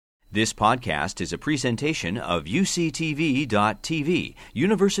This podcast is a presentation of UCTV.tv,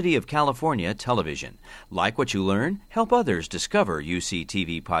 University of California Television. Like what you learn? Help others discover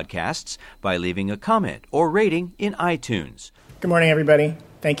UCTV podcasts by leaving a comment or rating in iTunes. Good morning, everybody.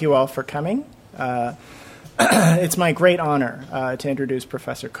 Thank you all for coming. It's my great honor to introduce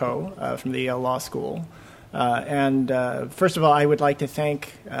Professor Koh from the Yale Law School. First of all, I would like to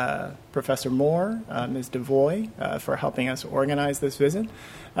thank Professor Moore, Ms. Devoy, for helping us organize this visit.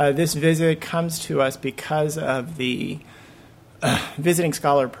 This visit comes to us because of the Visiting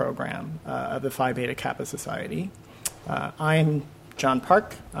Scholar Program of the Phi Beta Kappa Society. I'm John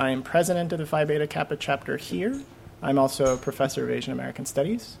Park. I'm president of the Phi Beta Kappa chapter here. I'm also a professor of Asian American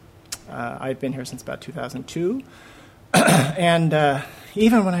Studies. I've been here since about 2002.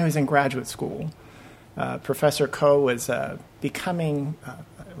 Even when I was in graduate school, Professor Koh was becoming a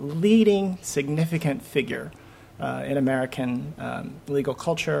leading, significant figure in American legal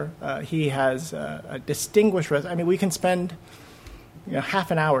culture. He has a distinguished resume. I mean, we can spend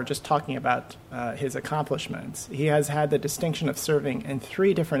half an hour just talking about his accomplishments. He has had the distinction of serving in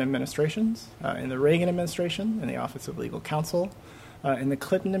 3 different administrations, in the Reagan administration, in the Office of Legal Counsel, in the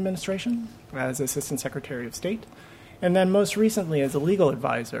Clinton administration as Assistant Secretary of State, and then most recently as a legal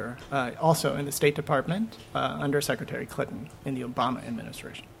advisor, also in the State Department, under Secretary Clinton in the Obama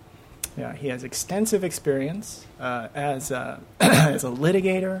administration. He has extensive experience as a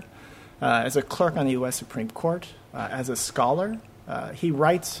litigator, as a clerk on the U.S. Supreme Court, as a scholar. He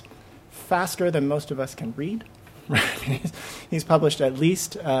writes faster than most of us can read. He's published at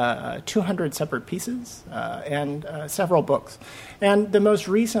least 200 separate pieces and several books. And the most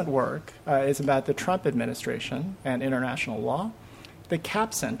recent work is about the Trump administration and international law. The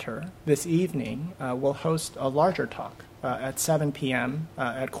Capps Center this evening will host a larger talk at 7 p.m.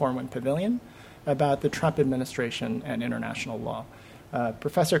 At Corwin Pavilion about the Trump administration and international law.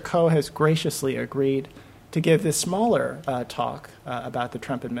 Professor Koh has graciously agreed to give this smaller talk about the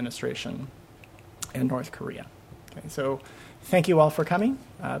Trump administration and North Korea. Okay, so thank you all for coming.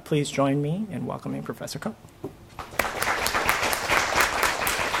 Please join me in welcoming Professor Koh.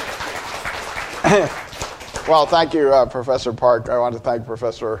 Well, thank you, Professor Park. I want to thank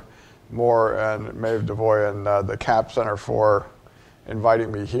Professor Moore and Maeve Devoy and the Capps Center for inviting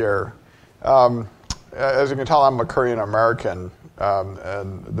me here. As you can tell, I'm a Korean American,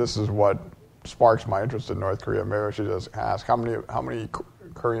 and this is what sparks my interest in North Korea. Maybe I should just ask, how many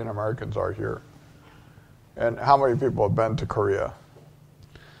Korean Americans are here? And how many people have been to Korea?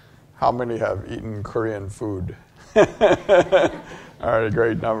 How many have eaten Korean food? All right, a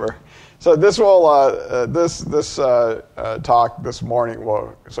great number. So this will this talk this morning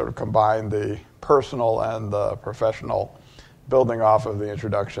will sort of combine the personal and the professional, building off of the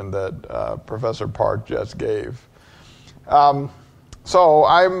introduction that Professor Park just gave. So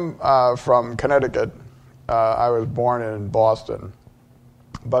I'm from Connecticut. I was born in Boston,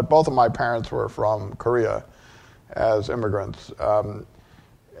 but both of my parents were from Korea as immigrants.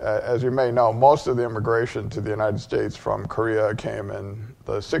 As you may know, most of the immigration to the United States from Korea came in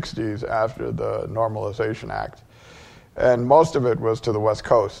the 60s after the Normalization Act. And most of it was to the West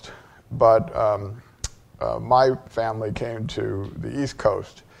Coast. But my family came to the East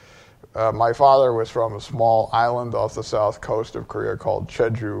Coast. My father was from a small island off the south coast of Korea called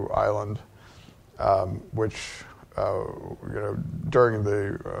Jeju Island, which during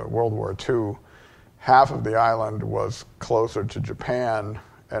the World War II, half of the island was closer to Japan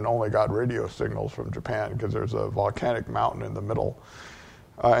and only got radio signals from Japan because there's a volcanic mountain in the middle.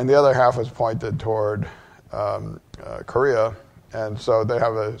 And the other half was pointed toward Korea, and so they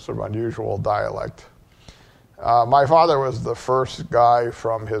have a sort of unusual dialect. My father was the first guy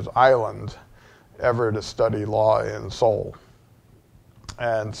from his island ever to study law in Seoul.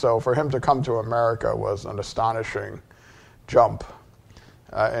 And so for him to come to America was an astonishing jump.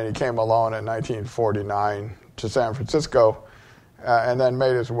 And he came alone in 1949 to San Francisco and then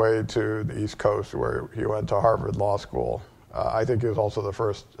made his way to the East Coast where he went to Harvard Law School. I think he was also the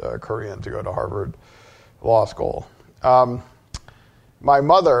first Korean to go to Harvard Law School. My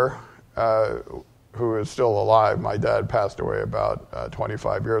mother, who is still alive, my dad passed away about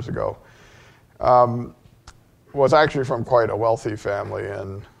 25 years ago, was actually from quite a wealthy family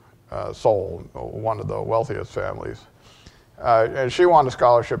in Seoul, one of the wealthiest families. And she wanted a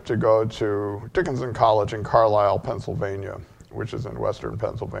scholarship to go to Dickinson College in Carlisle, Pennsylvania, which is in western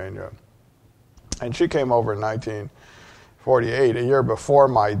Pennsylvania. And she came over in 1948, a year before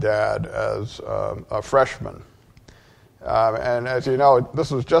my dad, as a freshman. And as you know,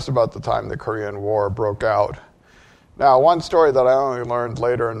 this was just about the time the Korean War broke out. Now, one story that I only learned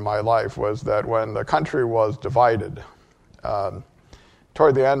later in my life was that when the country was divided,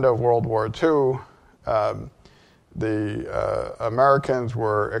 toward the end of World War II, the Americans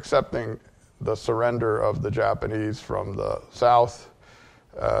were accepting the surrender of the Japanese from the South.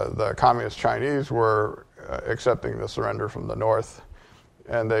 The Communist Chinese were accepting the surrender from the North,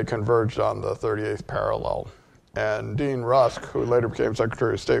 and they converged on the 38th parallel. And Dean Rusk, who later became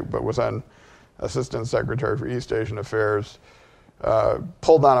Secretary of State but was then Assistant Secretary for East Asian Affairs,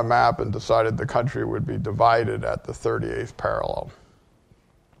 pulled on a map and decided the country would be divided at the 38th parallel.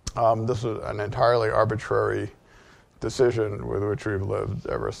 This was an entirely arbitrary decision with which we've lived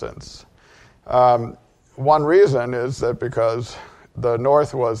ever since. One reason is that because the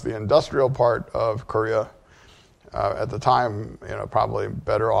North was the industrial part of Korea, at the time, probably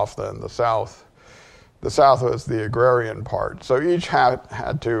better off than the South. The South was the agrarian part, so each half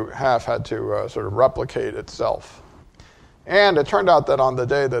had to sort of replicate itself. And it turned out that on the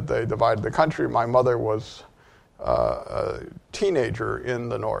day that they divided the country, my mother was a teenager in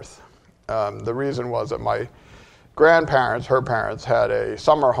the North. The reason was that my grandparents, her parents, had a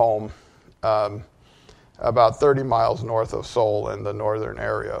summer home about 30 miles north of Seoul in the northern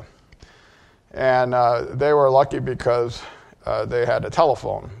area. And they were lucky because they had a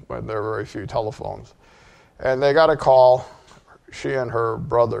telephone when there were very few telephones. And they got a call, she and her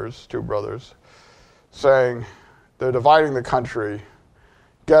brothers, two brothers, saying, they're dividing the country,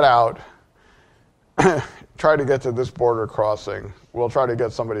 get out, try to get to this border crossing. We'll try to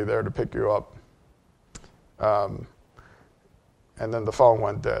get somebody there to pick you up. And then the phone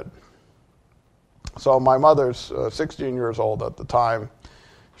went dead. So my mother's 16 years old at the time.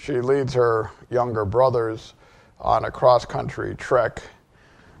 She leads her younger brothers on a cross-country trek,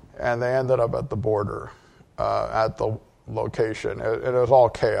 and they ended up at the border, at the location. It was all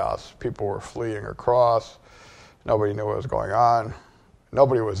chaos. People were fleeing across. Nobody knew what was going on.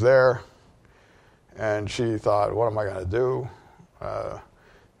 Nobody was there. And she thought, what am I going to do?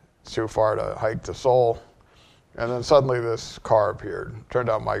 It's too far to hike to Seoul. And then suddenly this car appeared. Turned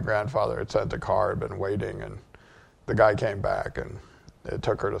out my grandfather had sent a car, had been waiting, and the guy came back, and it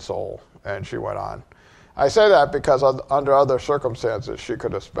took her to Seoul, and she went on. I say that because under other circumstances, she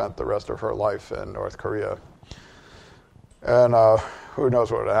could have spent the rest of her life in North Korea. And who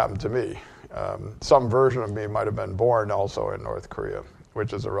knows what would have happened to me. Some version of me might have been born also in North Korea,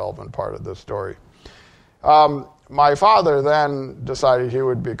 which is a relevant part of this story. My father then decided he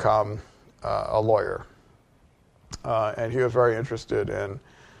would become a lawyer. And he was very interested in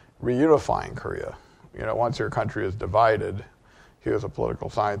reunifying Korea. Once your country is divided, he was a political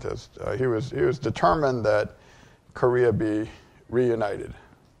scientist. He was determined that Korea be reunited.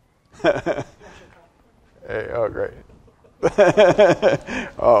 Hey, oh, great.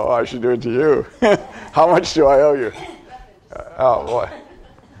 Oh, I should do it to you. How much do I owe you? Oh, boy.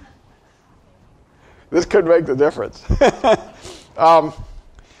 This could make the difference.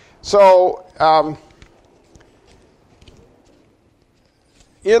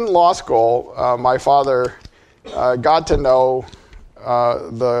 In law school, my father got to know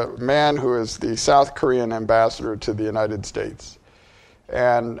the man who is the South Korean ambassador to the United States.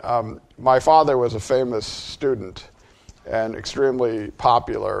 And my father was a famous student and extremely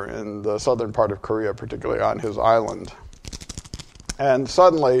popular in the southern part of Korea, particularly on his island. And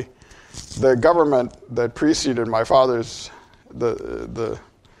suddenly, the government that preceded my father's, the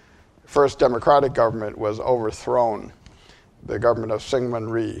first democratic government, was overthrown, the government of Syngman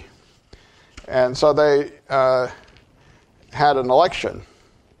Rhee. And so they had an election.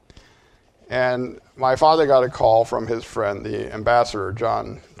 And my father got a call from his friend, the ambassador,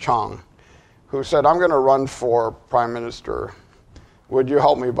 John Chang, who said, I'm going to run for prime minister. Would you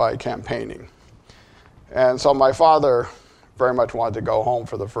help me by campaigning? And so my father very much wanted to go home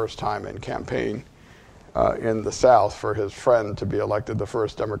for the first time and campaign in the South for his friend to be elected the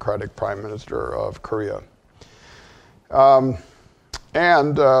first democratic prime minister of Korea.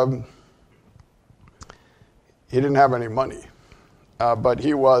 He didn't have any money, but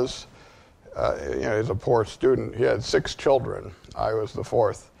he was, he's a poor student. He had 6 children. I was the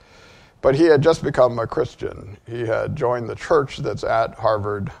 4th. But he had just become a Christian. He had joined the church that's at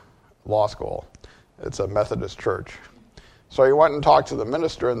Harvard Law School. It's a Methodist church. So he went and talked to the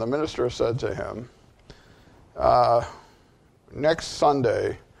minister, and the minister said to him, next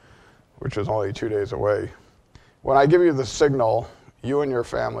Sunday, which is only 2 days away, when I give you the signal, you and your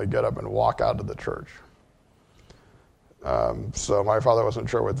family get up and walk out of the church. So my father wasn't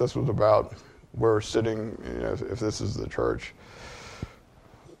sure what this was about. We're sitting, if this is the church.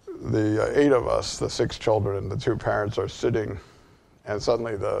 The 8 of us, the 6 children and the 2 parents, are sitting, and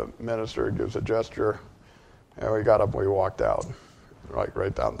suddenly the minister gives a gesture, and we got up and we walked out,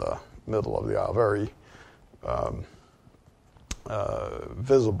 right down the middle of the aisle. Very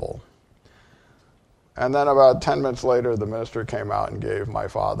visible. And then about 10 minutes later, the minister came out and gave my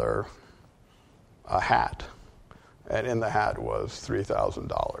father a hat. And in the hat was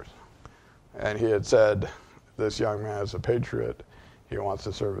 $3,000. And he had said, this young man is a patriot. He wants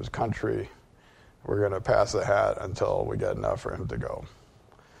to serve his country. We're going to pass the hat until we get enough for him to go.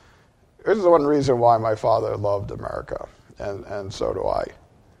 This is one reason why my father loved America, and so do I.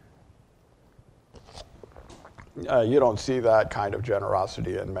 You don't see that kind of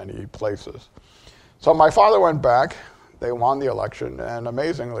generosity in many places. So my father went back. They won the election, and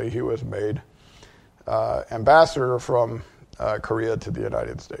amazingly, he was made ambassador from Korea to the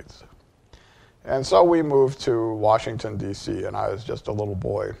United States. And so we moved to Washington, D.C., and I was just a little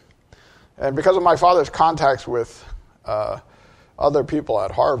boy. And because of my father's contacts with other people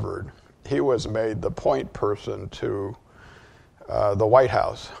at Harvard, he was made the point person to the White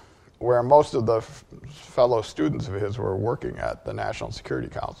House, where most of the fellow students of his were working at the National Security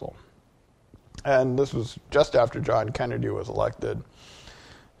Council. And this was just after John Kennedy was elected.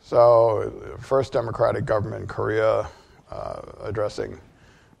 So, first Democratic government in Korea, addressing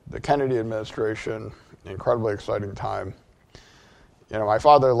the Kennedy administration, incredibly exciting time. You know, my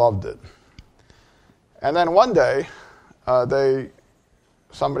father loved it. And then one day,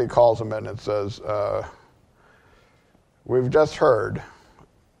 somebody calls him in and says, we've just heard,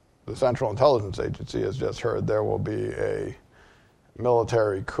 the Central Intelligence Agency has just heard there will be a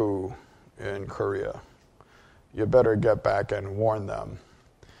military coup in Korea. You better get back and warn them.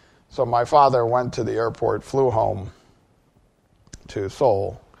 So my father went to the airport, flew home to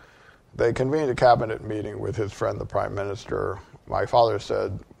Seoul. They convened a cabinet meeting with his friend, the prime minister. My father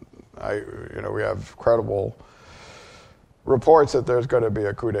said, we have credible reports that there's going to be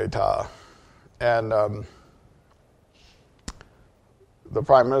a coup d'etat. And the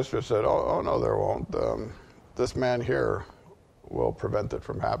prime minister said, oh no, there won't. This man here will prevent it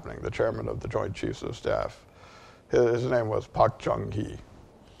from happening, the chairman of the Joint Chiefs of Staff. His name was Park Chung-hee.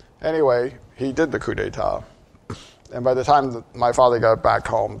 Anyway, he did the coup d'etat. And by the time my father got back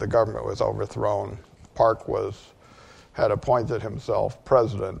home, the government was overthrown. Park had appointed himself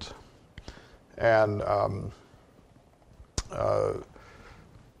president, and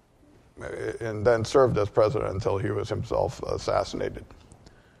then served as president until he was himself assassinated.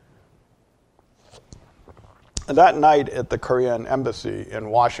 And that night at the Korean embassy in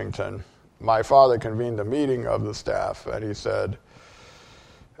Washington, my father convened a meeting of the staff, and he said,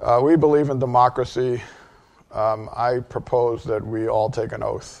 we believe in democracy. I propose that we all take an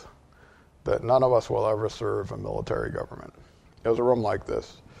oath that none of us will ever serve a military government. It was a room like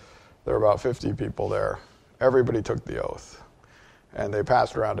this. There were about 50 people there. Everybody took the oath. And they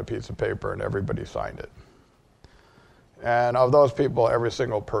passed around a piece of paper, and everybody signed it. And of those people, every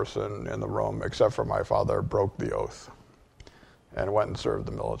single person in the room, except for my father, broke the oath and went and served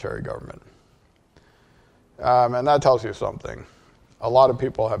the military government. And that tells you something. A lot of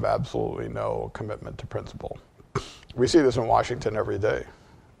people have absolutely no commitment to principle. We see this in Washington every day,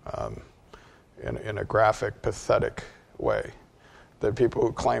 in a graphic, pathetic way. That people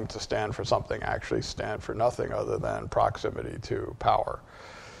who claim to stand for something actually stand for nothing other than proximity to power.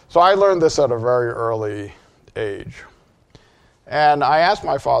 So I learned this at a very early age. And I asked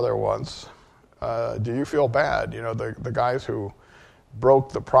my father once, do you feel bad? You know, the guys who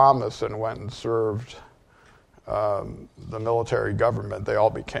broke the promise and went and served the military government, they all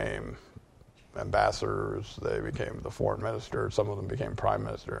became ambassadors, they became the foreign minister, some of them became prime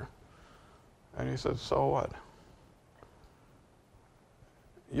minister. And he said, so what?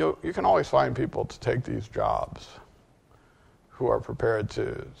 You can always find people to take these jobs who are prepared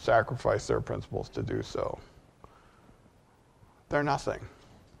to sacrifice their principles to do so. They're nothing.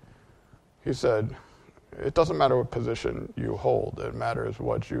 He said, it doesn't matter what position you hold, it matters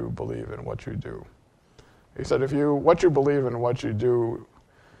what you believe and what you do. He said, if what you believe and what you do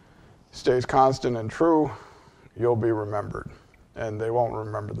stays constant and true, you'll be remembered. And they won't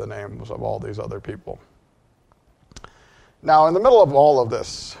remember the names of all these other people. Now, in the middle of all of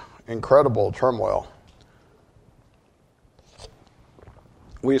this incredible turmoil,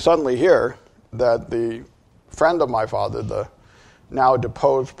 we suddenly hear that the friend of my father, the now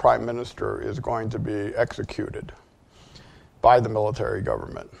deposed prime minister, is going to be executed by the military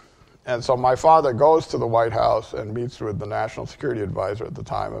government. And so my father goes to the White House and meets with the national security advisor at the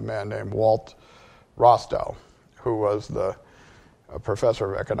time, a man named Walt Rostow, who was a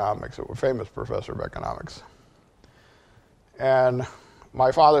professor of economics, a famous professor of economics. And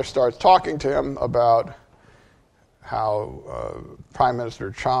my father starts talking to him about how Prime Minister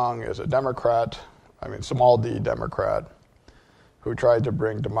Chung is a Democrat, small d Democrat, who tried to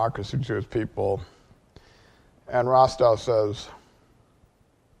bring democracy to his people. And Rostow says,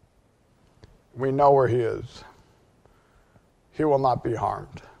 We know where he is. He will not be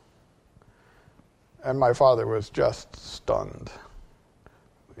harmed. And my father was just stunned.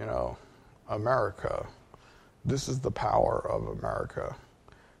 You know, America, this is the power of America.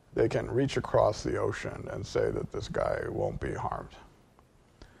 They can reach across the ocean and say that this guy won't be harmed.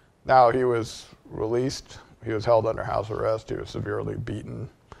 Now, he was released. He was held under house arrest. He was severely beaten,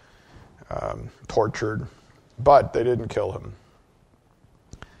 tortured, but they didn't kill him.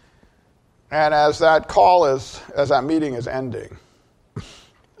 And as that meeting is ending,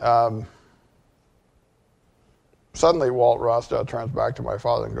 suddenly Walt Rostow turns back to my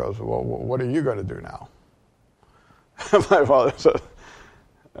father and goes, well, what are you going to do now? My father said,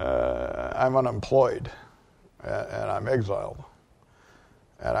 I'm unemployed, and I'm exiled,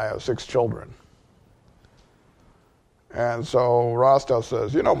 and I have 6 children. And so Rostow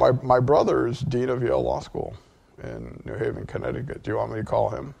says, you know, my brother is dean of Yale Law School in New Haven, Connecticut. Do you want me to call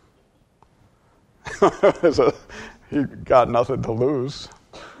him? So he got nothing to lose.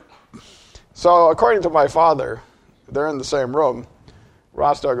 So according to my father, they're in the same room.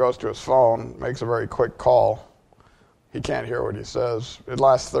 Rostow goes to his phone, makes a very quick call. He can't hear what he says. It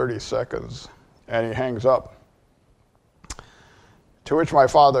lasts 30 seconds, and he hangs up. To which my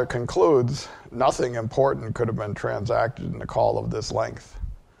father concludes, nothing important could have been transacted in a call of this length.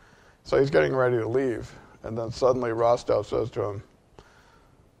 So he's getting ready to leave, and then suddenly Rostow says to him,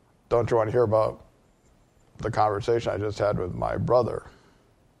 don't you want to hear about the conversation I just had with my brother?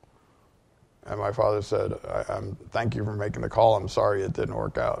 And my father said, thank you for making the call. I'm sorry it didn't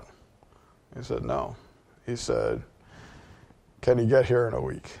work out. He said, no. He said, can he get here in a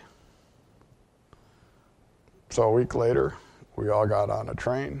week? So a week later, we all got on a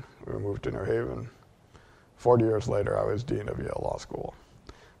train. We moved to New Haven. 40 years later, I was dean of Yale Law School.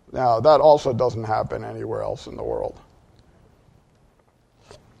 Now, that also doesn't happen anywhere else in the world.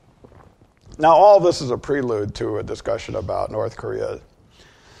 Now, all this is a prelude to a discussion about North Korea.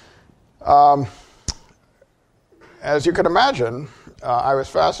 As you can imagine, I was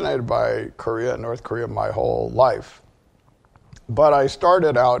fascinated by Korea and North Korea my whole life. But I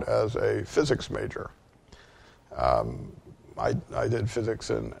started out as a physics major. I did physics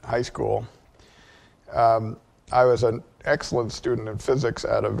in high school. I was an excellent student in physics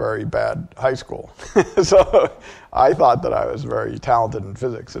at a very bad high school. So I thought that I was very talented in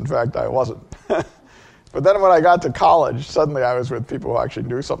physics. In fact, I wasn't. But then when I got to college, suddenly I was with people who actually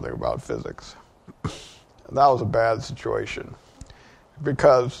knew something about physics. And that was a bad situation.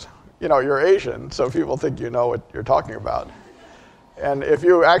 Because, you know, you're Asian, so people think you know what you're talking about. And if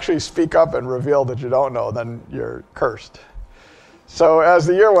you actually speak up and reveal that you don't know, then you're cursed. So as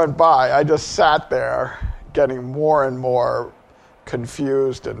the year went by, I just sat there getting more and more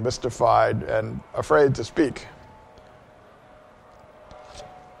confused and mystified and afraid to speak.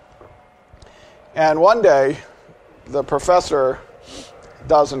 And one day, the professor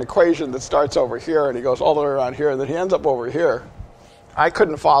does an equation that starts over here, and he goes all the way around here, and then he ends up over here. I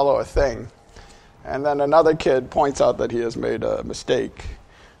couldn't follow a thing. And then another kid points out that he has made a mistake.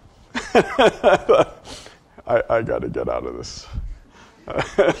 I got to get out of this.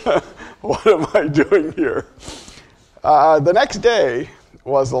 What am I doing here? The next day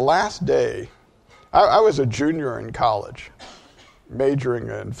was the last day. I was a junior in college, majoring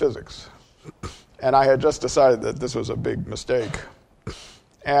in physics. And I had just decided that this was a big mistake.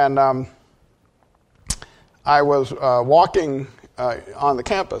 And I was walking on the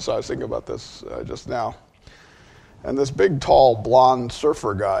campus. I was thinking about this just now. And this big, tall, blonde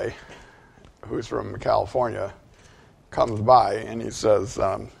surfer guy, who's from California, comes by and he says,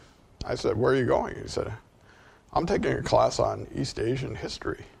 I said, where are you going? He said, I'm taking a class on East Asian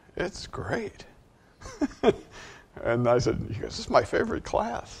history. It's great. And I said, he goes, this is my favorite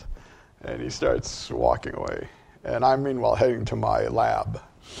class. And he starts walking away. And I'm meanwhile heading to my lab,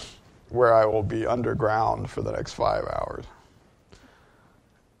 where I will be underground for the next 5 hours.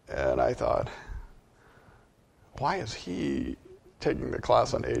 And I thought, why is he taking the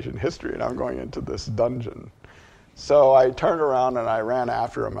class on Asian history and I'm going into this dungeon? So I turned around and I ran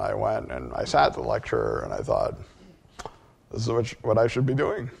after him. I went and I sat the lecturer and I thought, this is what I should be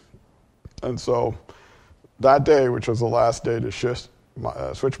doing. And so that day, which was the last day to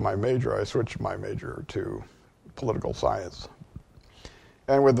switch my major, I switched my major to political science.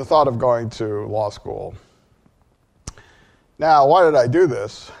 And with the thought of going to law school. Now, why did I do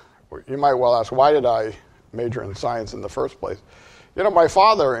this? You might well ask, why did I major in science in the first place? You know, my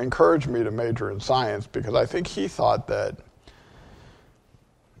father encouraged me to major in science because I think he thought that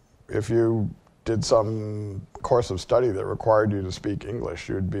if you did some course of study that required you to speak English,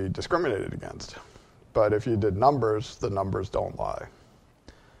 you'd be discriminated against. But if you did numbers, the numbers don't lie.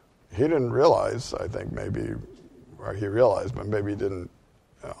 he didn't realize, I think maybe, or he realized, but maybe he didn't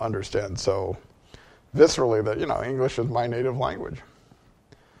understand so viscerally that, English is my native language.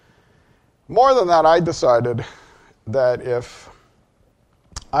 More than that, I decided that if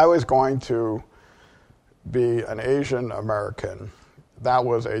I was going to be an Asian American, that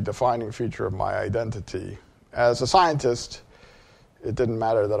was a defining feature of my identity. As a scientist, it didn't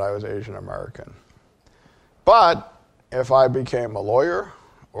matter that I was Asian American. But if I became a lawyer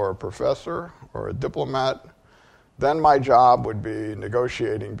or a professor or a diplomat, then my job would be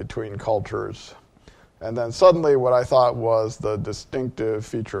negotiating between cultures. And then suddenly what I thought was the distinctive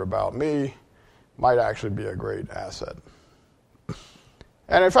feature about me might actually be a great asset.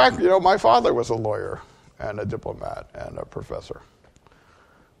 And in fact, my father was a lawyer and a diplomat and a professor.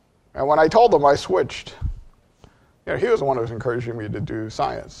 And when I told him I switched, he was the one who was encouraging me to do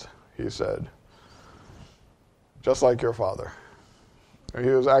science. He said, just like your father. And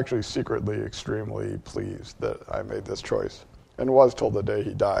he was actually secretly extremely pleased that I made this choice, and was till the day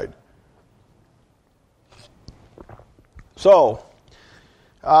he died. So,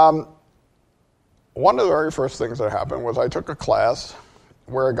 one of the very first things that happened was I took a class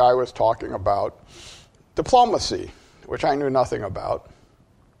where a guy was talking about diplomacy, which I knew nothing about.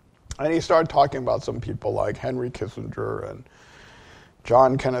 And he started talking about some people like Henry Kissinger and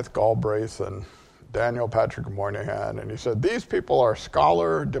John Kenneth Galbraith and Daniel Patrick Moynihan. And he said, these people are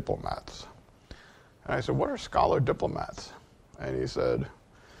scholar diplomats. And I said, what are scholar diplomats? And he said,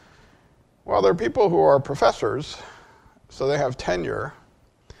 well, they're people who are professors, so they have tenure,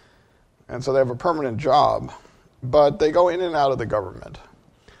 and so they have a permanent job, but they go in and out of the government.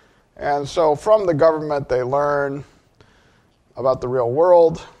 And so from the government, they learn about the real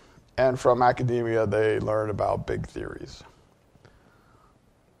world, and from academia, they learn about big theories.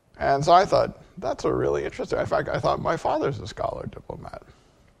 And so I thought, that's a really interesting. In fact, I thought my father's a scholar diplomat.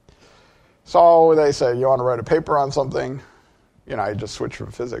 So they say, you want to write a paper on something? I just switched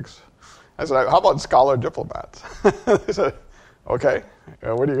from physics. I said, how about scholar diplomats? They said, okay,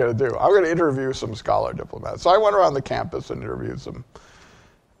 what are you going to do? I'm going to interview some scholar diplomats. So I went around the campus and interviewed some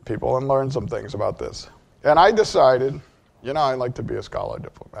people and learned some things about this. And I decided, I'd like to be a scholar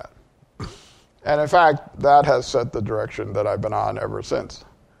diplomat. And in fact, that has set the direction that I've been on ever since.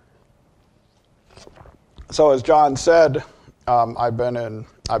 So as John said, I've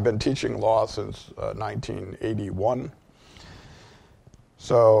been teaching law since 1981.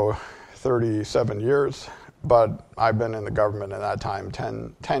 So 37 years, but I've been in the government in that time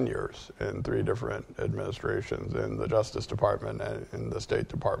 10 years in 3 different administrations, in the Justice Department and in the State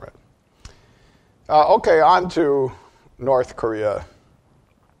Department. Okay, on to North Korea.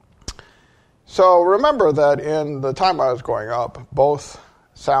 So remember that in the time I was growing up, both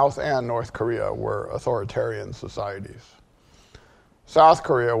South and North Korea were authoritarian societies. South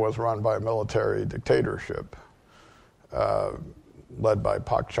Korea was run by a military dictatorship led by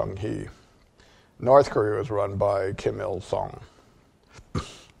Park Chung-hee. North Korea was run by Kim Il-sung.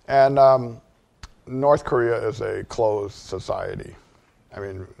 And North Korea is a closed society. I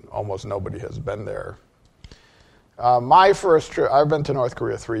mean, almost nobody has been there. My first trip, I've been to North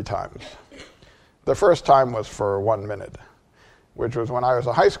Korea 3 times. The first time was for 1 minute, which was when I was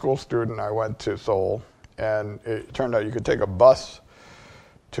a high school student. I went to Seoul, and it turned out you could take a bus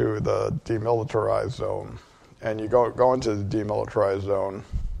to the demilitarized zone. And you go into the demilitarized zone,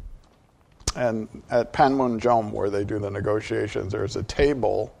 and at Panmunjom, where they do the negotiations, there's a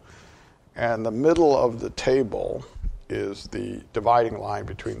table, and the middle of the table is the dividing line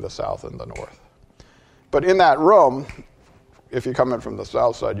between the South and the North. But in that room, if you come in from the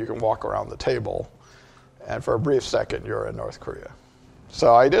South side, you can walk around the table, and for a brief second, you're in North Korea.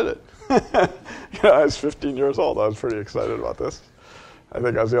 So I did it. I was 15 years old. I was pretty excited about this. I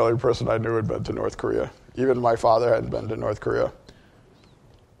think I was the only person I knew who had been to North Korea. Even my father hadn't been to North Korea.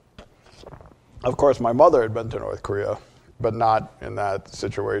 Of course, my mother had been to North Korea, but not in that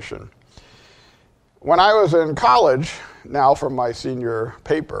situation. When I was in college, now for my senior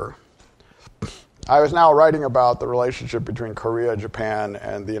paper, I was now writing about the relationship between Korea, Japan,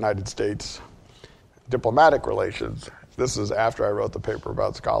 and the United States diplomatic relations. This is after I wrote the paper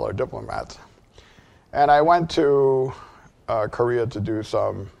about scholar diplomats. And I went to Korea to do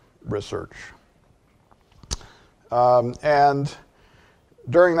some research. And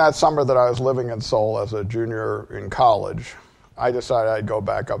during that summer that I was living in Seoul as a junior in college, I decided I'd go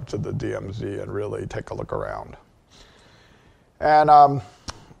back up to the DMZ and really take a look around. And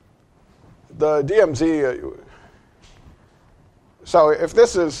the DMZ, so if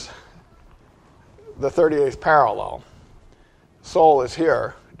this is the 38th parallel, Seoul is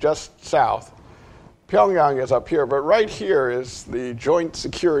here, just south. Pyongyang is up here, but right here is the Joint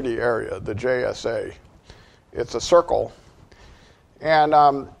Security Area, the JSA. It's a circle, and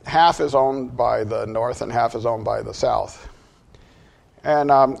half is owned by the north and half is owned by the south. And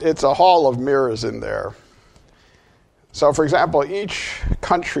it's a hall of mirrors in there. So, for example, each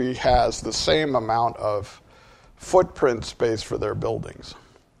country has the same amount of footprint space for their buildings.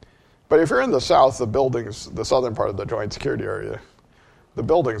 But if you're in the south, the buildings, the southern part of the Joint Security Area, the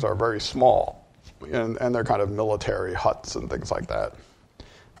buildings are very small, and they're kind of military huts and things like that.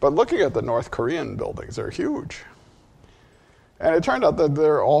 But looking at the North Korean buildings, they're huge. And it turned out that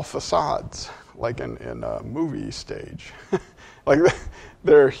they're all facades, like in a movie stage. Like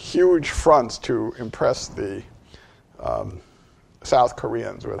they're huge fronts to impress the South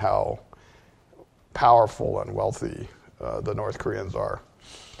Koreans with how powerful and wealthy the North Koreans are.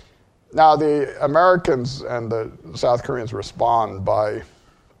 Now, the Americans and the South Koreans respond by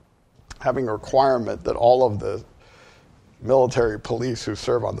having a requirement that all of the military police who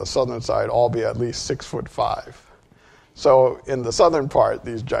serve on the southern side all be at least 6'5". So in the southern part,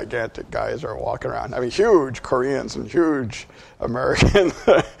 these gigantic guys are walking around. I mean, huge Koreans and huge Americans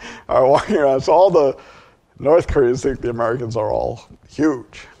are walking around. So all the North Koreans think the Americans are all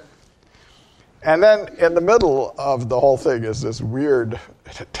huge. And then in the middle of the whole thing is this weird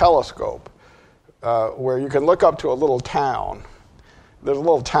telescope where you can look up to a little town. There's a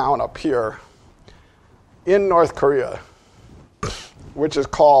little town up here in North Korea, which is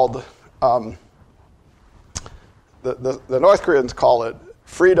called, the North Koreans call it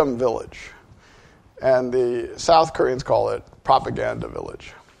Freedom Village, and the South Koreans call it Propaganda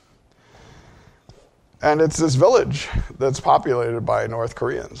Village. And it's this village that's populated by North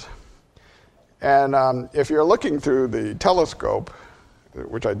Koreans. And if you're looking through the telescope,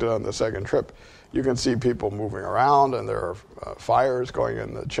 which I did on the second trip, you can see people moving around, and there are fires going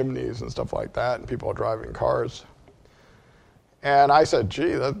in the chimneys and stuff like that, and people are driving cars. And I said,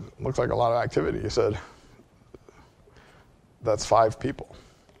 gee, that looks like a lot of activity. He said, that's 5 people.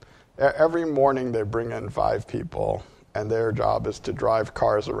 Every morning they bring in 5 people, and their job is to drive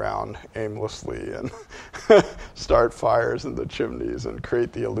cars around aimlessly and start fires in the chimneys and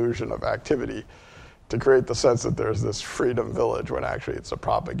create the illusion of activity to create the sense that there's this freedom village when actually it's a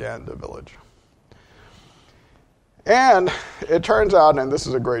propaganda village. And it turns out, and this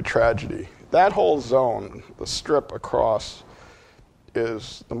is a great tragedy, that whole zone, the strip across,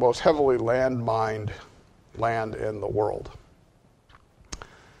 is the most heavily landmined land in the world,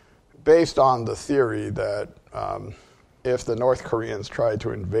 based on the theory that if the North Koreans try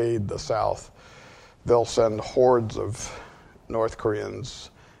to invade the South, they'll send hordes of North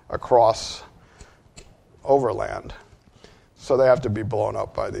Koreans across overland. So they have to be blown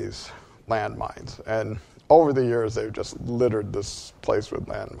up by these landmines. And over the years, they've just littered this place with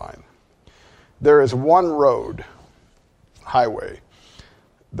landmines. There is one road, highway,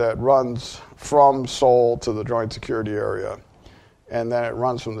 that runs from Seoul to the Joint Security Area, and then it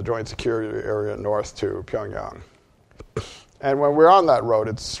runs from the Joint Security Area north to Pyongyang. And when we're on that road,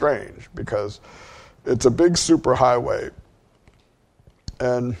 it's strange because it's a big superhighway,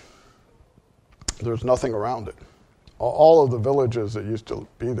 and there's nothing around it. All of the villages that used to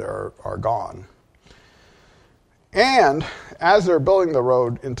be there are gone. And as they're building the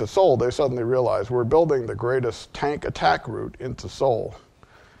road into Seoul, they suddenly realize we're building the greatest tank attack route into Seoul.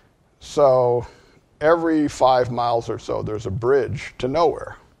 So every 5 miles or so, there's a bridge to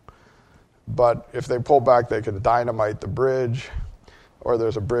nowhere. But if they pull back, they can dynamite the bridge, or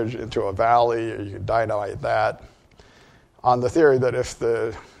there's a bridge into a valley, or you can dynamite that, on the theory that if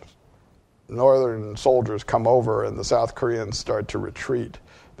the northern soldiers come over and the South Koreans start to retreat,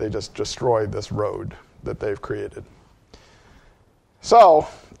 they just destroy this road that they've created. So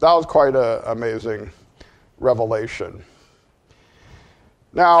that was quite an amazing revelation.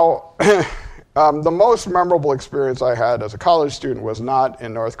 Now, the most memorable experience I had as a college student was not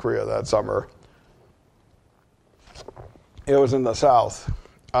in North Korea that summer. It was in the South.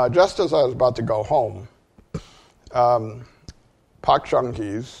 Just as I was about to go home, Park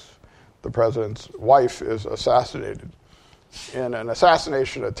Chung-hee's, the president's wife, is assassinated in an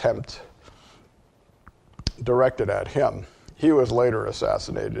assassination attempt directed at him. He was later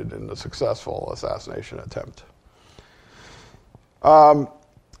assassinated in a successful assassination attempt.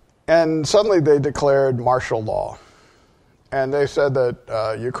 And suddenly they declared martial law. And they said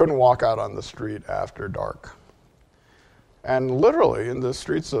that you couldn't walk out on the street after dark. And literally in the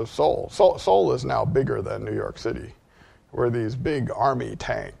streets of Seoul, Seoul is now bigger than New York City, were these big army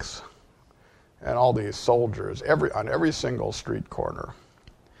tanks and all these soldiers on every single street corner.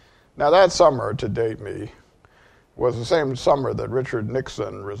 Now that summer, to date me, was the same summer that Richard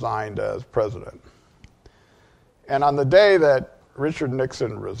Nixon resigned as president. And on the day that Richard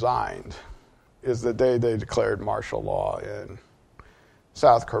Nixon resigned is the day they declared martial law in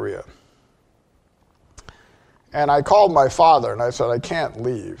South Korea. And I called my father and I said, I can't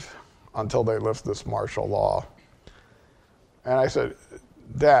leave until they lift this martial law. And I said,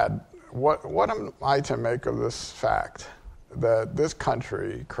 Dad, what am I to make of this fact that this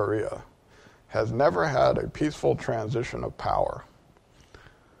country, Korea, has never had a peaceful transition of power?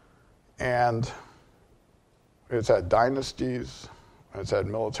 And it's had dynasties, it's had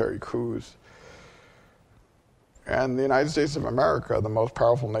military coups. And the United States of America, the most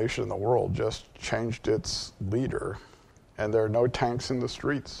powerful nation in the world, just changed its leader. And there are no tanks in the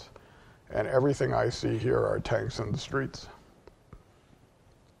streets. And everything I see here are tanks in the streets.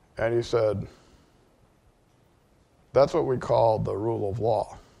 And he said, that's what we call the rule of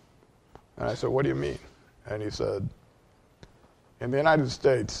law. And I said, what do you mean? And he said, in the United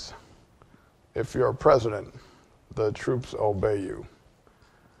States, if you're president, the troops obey you.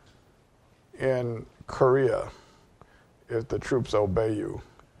 In Korea, if the troops obey you,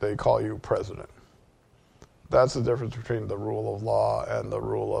 they call you president. That's the difference between the rule of law and the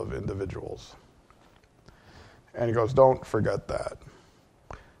rule of individuals. And he goes, don't forget that.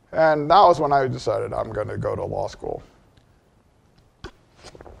 And that was when I decided I'm going to go to law school,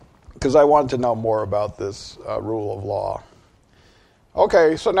 because I wanted to know more about this rule of law.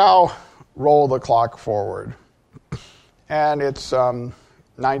 Okay, so now roll the clock forward. And it's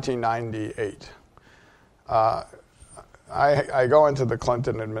 1998. I go into the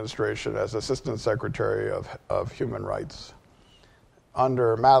Clinton administration as Assistant Secretary of Human Rights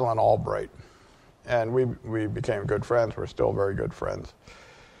under Madeleine Albright. And we became good friends. We're still very good friends.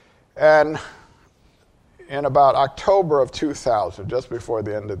 And in about October of 2000, just before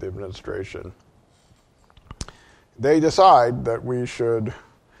the end of the administration, they decide that we should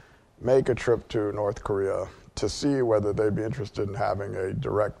make a trip to North Korea to see whether they'd be interested in having a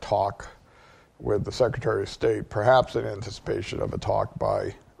direct talk with the Secretary of State, perhaps in anticipation of a talk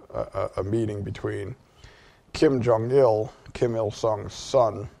by a meeting between Kim Jong-il, Kim Il-sung's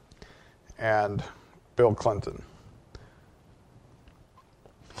son, and Bill Clinton.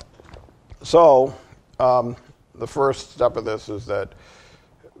 So the first step of this is that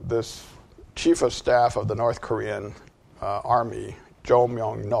this chief of staff of the North Korean army, Jo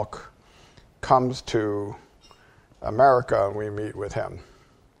Myung-nuk, comes to America and we meet with him.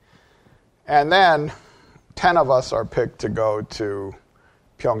 And then 10 of us are picked to go to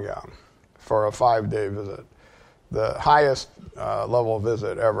Pyongyang for a 5-day visit, the highest level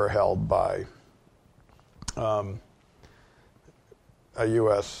visit ever held by a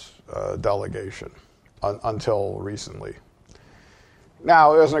U.S. Delegation until recently.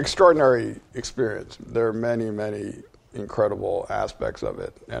 Now, it was an extraordinary experience. There are many, many incredible aspects of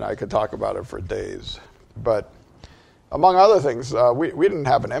it, and I could talk about it for days. But among other things, we didn't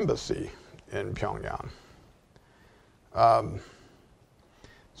have an embassy in Pyongyang.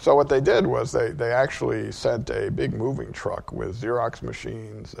 So what they did was they actually sent a big moving truck with Xerox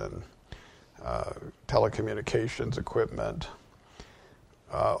machines and telecommunications equipment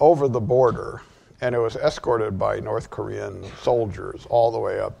over the border, and it was escorted by North Korean soldiers all the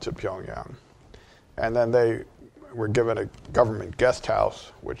way up to Pyongyang. And then they were given a government guest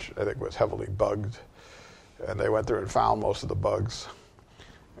house, which I think was heavily bugged, and they went through and found most of the bugs.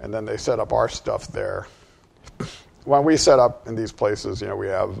 And then they set up our stuff there. When we set up in these places, we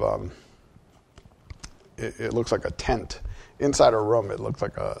have, it looks like a tent. Inside a room, it looks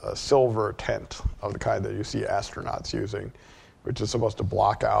like a silver tent of the kind that you see astronauts using, which is supposed to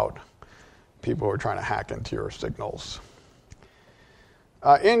block out people who are trying to hack into your signals.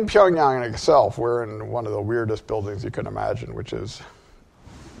 In Pyongyang itself, we're in one of the weirdest buildings you can imagine, which is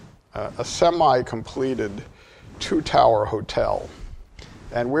a semi-completed 2-tower hotel.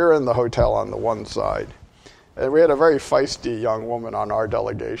 And we're in the hotel on the one side. And we had a very feisty young woman on our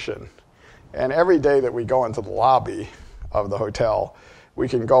delegation. And every day that we go into the lobby of the hotel, we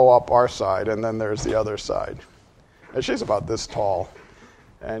can go up our side, and then there's the other side. And she's about this tall.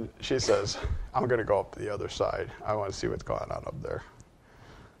 And she says, I'm going to go up to the other side. I want to see what's going on up there.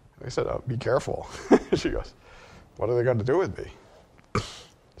 I said, oh, be careful. She goes, what are they going to do with me?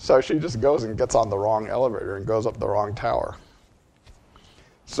 So she just goes and gets on the wrong elevator and goes up the wrong tower.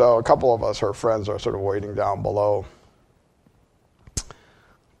 So a couple of us, her friends, are sort of waiting down below.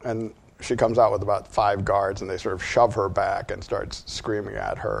 And she comes out with about 5 guards, and they sort of shove her back and start screaming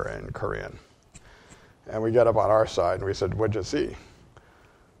at her in Korean. And we get up on our side, and we said, what'd you see?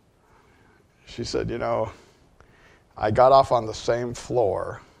 She said, I got off on the same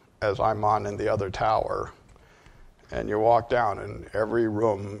floor as I'm on in the other tower, and you walk down, and every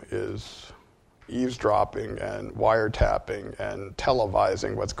room is eavesdropping and wiretapping and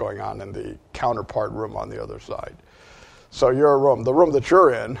televising what's going on in the counterpart room on the other side. So the room that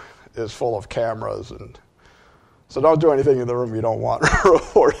you're in is full of cameras, and so don't do anything in the room you don't want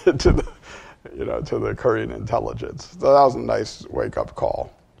reported to the Korean intelligence. So that was a nice wake-up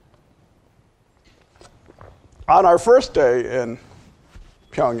call. On our first day in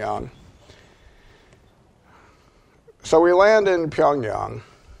Pyongyang, so we land in Pyongyang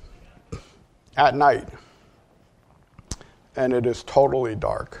at night, and it is totally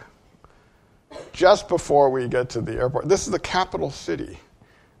dark. Just before we get to the airport, this is the capital city,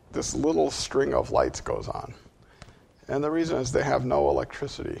 this little string of lights goes on. And the reason is they have no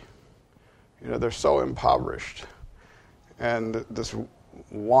electricity. They're so impoverished. And this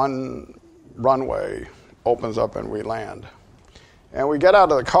one runway opens up and we land. And we get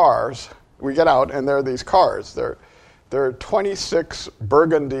out of the cars. We get out, and there are these cars. There are 26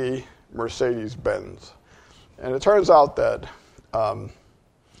 burgundy Mercedes-Benz. And it turns out that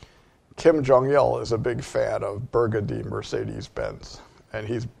Kim Jong-il is a big fan of burgundy Mercedes-Benz. And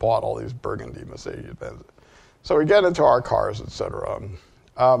he's bought all these burgundy Mercedes-Benz. So we get into our cars, etc.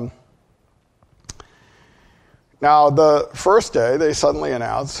 Now, the first day, they suddenly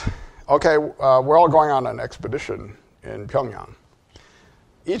announce, okay, we're all going on an expedition in Pyongyang.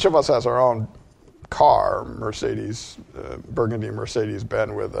 Each of us has our own car, burgundy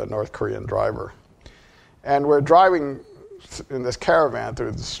Mercedes-Benz with a North Korean driver. And we're driving in this caravan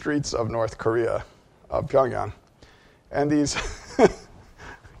through the streets of North Korea, of Pyongyang. And these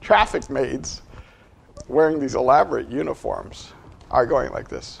traffic maids wearing these elaborate uniforms are going like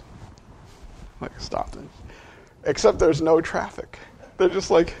this. Like, stop this. Except there's no traffic. They're just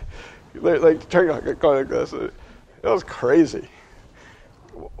like turning going like this. It was crazy.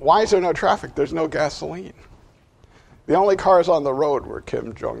 Why is there no traffic? There's no gasoline. The only cars on the road were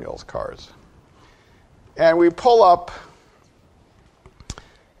Kim Jong-il's cars. And we pull up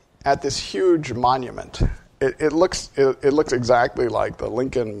at this huge monument. It looks exactly like the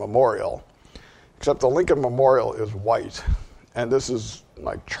Lincoln Memorial, except the Lincoln Memorial is white, and this is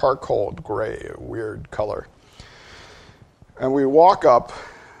like charcoal gray, a weird color. And we walk up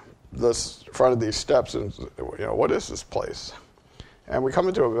this front of these steps, and what is this place? And we come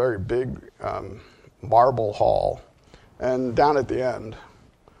into a very big marble hall, and down at the end,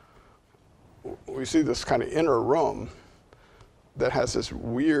 we see this kind of inner room that has this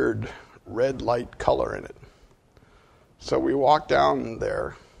weird red light color in it. So we walk down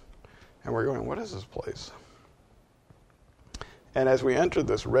there, and we're going, what is this place? And as we enter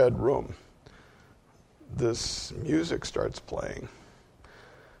this red room, this music starts playing.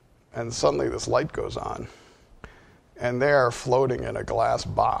 And suddenly this light goes on. And there, floating in a glass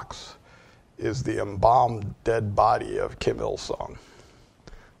box, is the embalmed dead body of Kim Il-sung.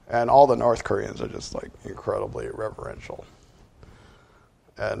 And all the North Koreans are just like incredibly reverential.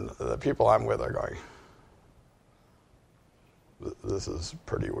 And the people I'm with are going, this is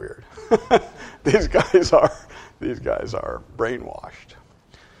pretty weird. These guys are brainwashed.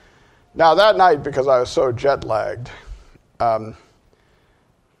 Now that night, because I was so jet lagged, I'm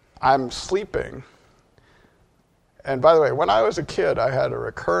sleeping. And by the way, when I was a kid, I had a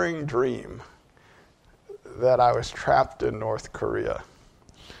recurring dream that I was trapped in North Korea.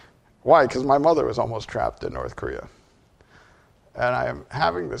 Why? Because my mother was almost trapped in North Korea. And I am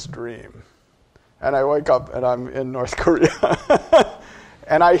having this dream. And I wake up and I'm in North Korea.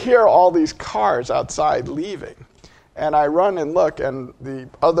 And I hear all these cars outside leaving. And I run and look, and the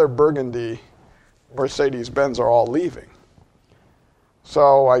other burgundy Mercedes-Benz are all leaving.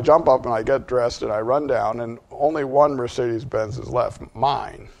 So I jump up and I get dressed and I run down, and only one Mercedes-Benz is left,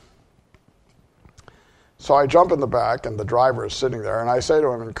 mine. So I jump in the back, and the driver is sitting there, and I say to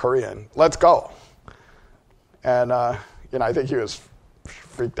him in Korean, "Let's go." And I think he was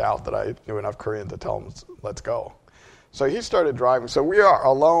freaked out that I knew enough Korean to tell him, "Let's go." So he started driving. So we are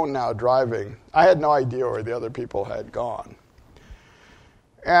alone now driving. I had no idea where the other people had gone.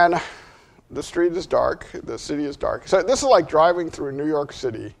 And the street is dark. The city is dark. So this is like driving through New York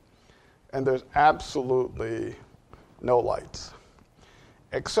City, and there's absolutely no lights.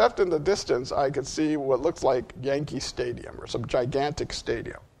 Except in the distance, I could see what looks like Yankee Stadium or some gigantic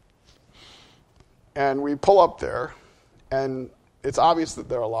stadium. And we pull up there, and it's obvious that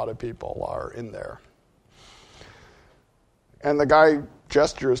there are a lot of people are in there. And the guy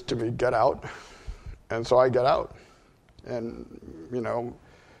gestures to me, "Get out." And so I get out. And,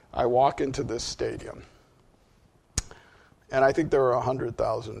 I walk into this stadium. And I think there are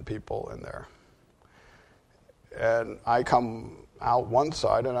 100,000 people in there. And I come out one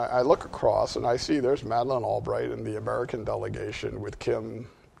side, and I look across, and I see there's Madeleine Albright and the American delegation with Kim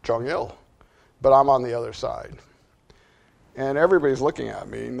Jong-il. but I'm on the other side. And everybody's looking at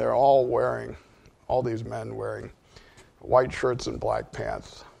me, and they're all these men wearing white shirts and black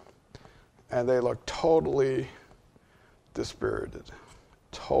pants. And they look totally dispirited,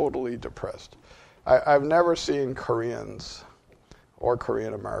 totally depressed. I've never seen Koreans or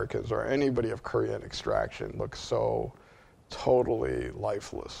Korean Americans or anybody of Korean extraction look so totally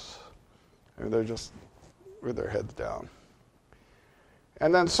lifeless. I mean, they're just with their heads down.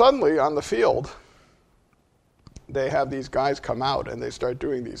 And then suddenly on the field, they have these guys come out and they start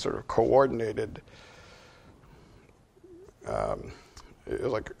doing these sort of coordinated, it's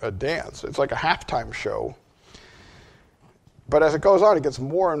like a dance. It's like a halftime show. But as it goes on, it gets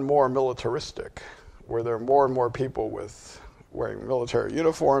more and more militaristic, where there are more and more people wearing military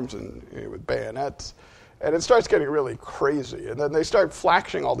uniforms and with bayonets. And it starts getting really crazy. And then they start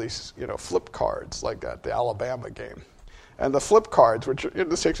flashing all these, flip cards, like at the Alabama game. And the flip cards, which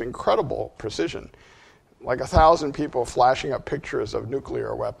this takes incredible precision, like 1,000 people flashing up pictures of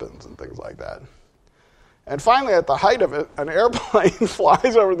nuclear weapons and things like that. And finally, at the height of it, an airplane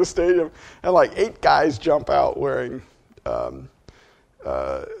flies over the stadium, and like 8 guys jump out wearing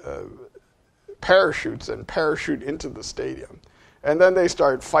parachutes and parachute into the stadium. And then they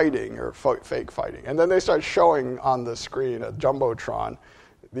start fighting, or fake fighting. And then they start showing on the screen, a Jumbotron,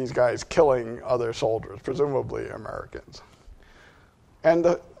 these guys killing other soldiers, presumably Americans. And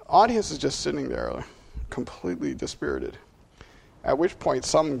the audience is just sitting there completely dispirited. At which point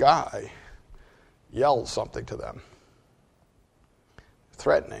some guy yells something to them,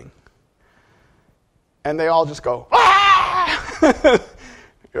 threatening. And they all just go, ah!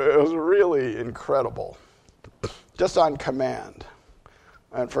 It was really incredible, just on command.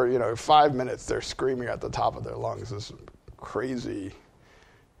 And for 5 minutes, they're screaming at the top of their lungs, this crazy,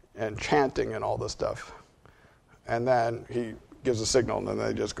 and chanting and all this stuff. And then he gives a signal, and then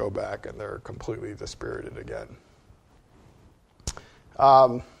they just go back, and they're completely dispirited again.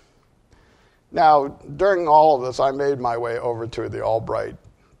 Now, during all of this, I made my way over to the Albright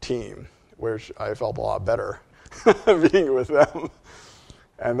team, which I felt a lot better being with them.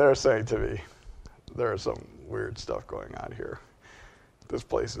 And they're saying to me, there's some weird stuff going on here. This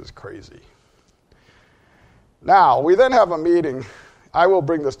place is crazy. Now, we then have a meeting. I will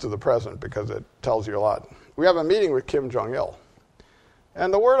bring this to the present because it tells you a lot. We have a meeting with Kim Jong-il.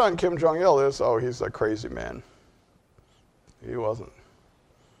 And the word on Kim Jong-il is, he's a crazy man. He wasn't.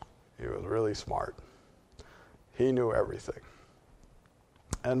 He was really smart. He knew everything.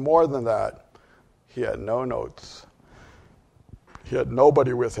 And more than that, he had no notes. He had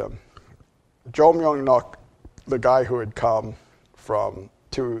nobody with him. Jo Myung-nuk, the guy who had come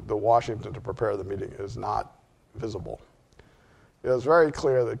to the Washington to prepare the meeting, is not visible. It was very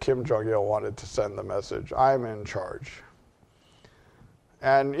clear that Kim Jong-il wanted to send the message, I'm in charge.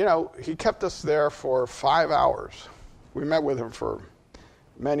 And, he kept us there for 5 hours. We met with him for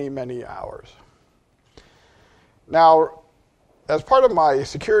many, many hours. Now, as part of my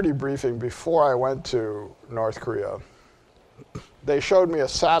security briefing before I went to North Korea, they showed me a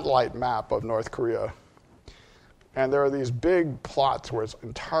satellite map of North Korea. And there are these big plots where it's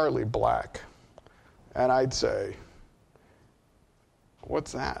entirely black. And I'd say,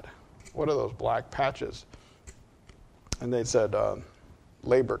 what's that? What are those black patches? And they said,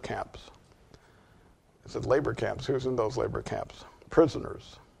 labor camps. I said, labor camps? Who's in those labor camps?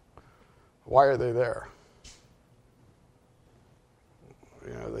 Prisoners. Why are they there?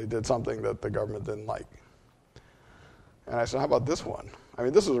 They did something that the government didn't like. And I said, how about this one? I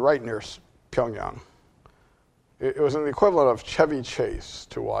mean, this is right near Pyongyang. It was in the equivalent of Chevy Chase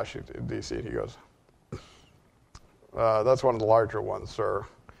to Washington, D.C. And he goes, that's one of the larger ones, sir.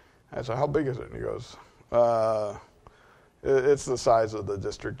 And I said, how big is it? And he goes, it's the size of the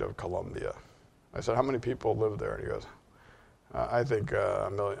District of Columbia. I said, how many people live there? And he goes, I think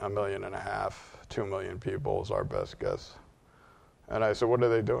 1.5 million, 2 million people is our best guess. And I said, what are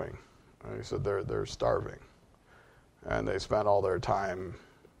they doing? And he said, they're starving. And they spent all their time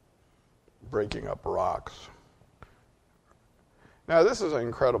breaking up rocks. Now, this is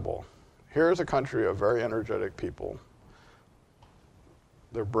incredible. Here's a country of very energetic people.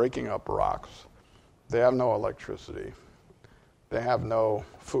 They're breaking up rocks. They have no electricity. They have no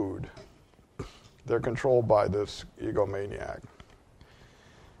food. They're controlled by this egomaniac.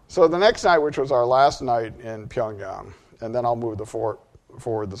 So the next night, which was our last night in Pyongyang, and then I'll move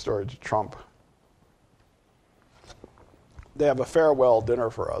forward the story to Trump, they have a farewell dinner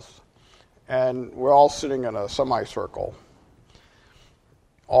for us. And we're all sitting in a semicircle.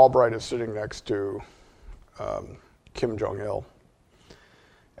 Albright is sitting next to Kim Jong-il.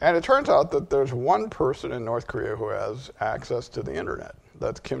 And it turns out that there's one person in North Korea who has access to the internet.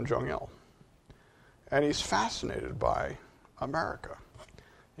 That's Kim Jong-il. and he's fascinated by America.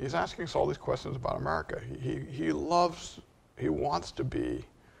 He's asking us all these questions about America. He wants to be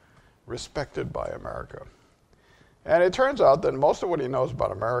respected by America. And it turns out that most of what he knows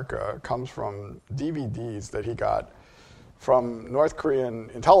about America comes from DVDs that he got from North Korean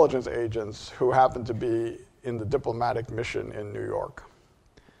intelligence agents who happened to be in the diplomatic mission in New York.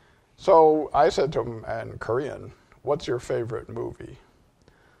 So I said to him in Korean, "What's your favorite movie?"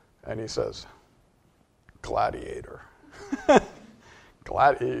 And he says, "Gladiator."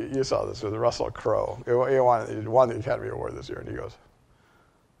 You saw this with Russell Crowe. He won the Academy Award this year, and he goes,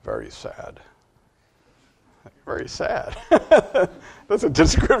 "Very sad." Very sad. That's a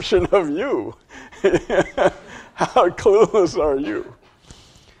description of you. How clueless are you?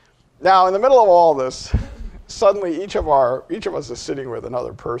 Now, in the middle of all this, suddenly each of us is sitting with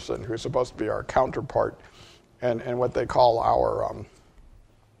another person who's supposed to be our counterpart and what they call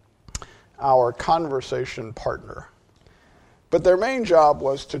our conversation partner. But their main job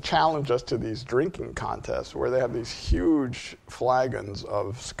was to challenge us to these drinking contests where they have these huge flagons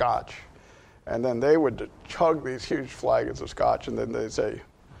of scotch. And then they would chug these huge flagons of scotch, and then they'd say,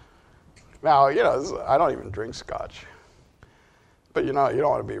 "Now, I don't even drink scotch. But, you don't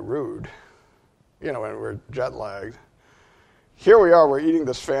want to be rude, when we're jet lagged. Here we are, we're eating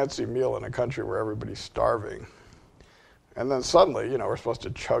this fancy meal in a country where everybody's starving. And then suddenly, we're supposed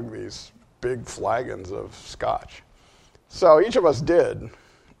to chug these big flagons of scotch." So each of us did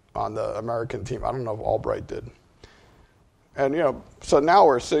on the American team. I don't know if Albright did. And, so now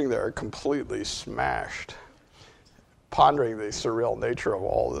we're sitting there completely smashed, pondering the surreal nature of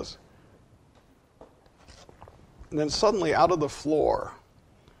all this. And then suddenly out of the floor,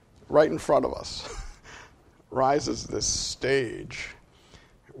 right in front of us, rises this stage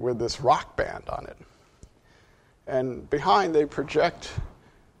with this rock band on it. And behind they project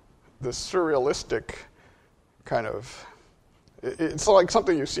this surrealistic kind of, it's like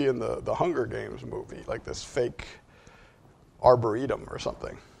something you see in the Hunger Games movie, like this fake arboretum or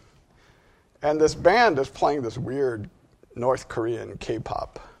something. And this band is playing this weird North Korean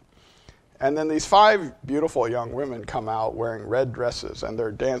K-pop. And then these 5 beautiful young women come out wearing red dresses, and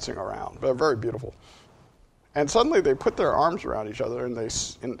they're dancing around. They're very beautiful. And suddenly they put their arms around each other, and they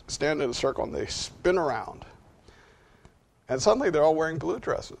stand in a circle, and they spin around. And suddenly they're all wearing blue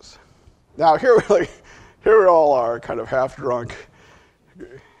dresses. Now here we all are, kind of half drunk.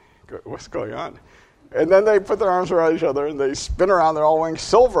 What's going on? And then they put their arms around each other, and they spin around. They're all wearing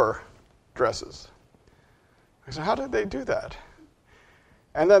silver dresses. I said, how did they do that?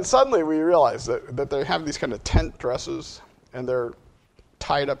 And then suddenly we realized that they have these kind of tent dresses, and they're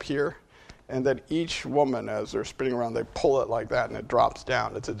tied up here, and that each woman, as they're spinning around, they pull it like that, and it drops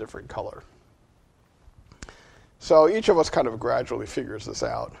down. It's a different color. So each of us kind of gradually figures this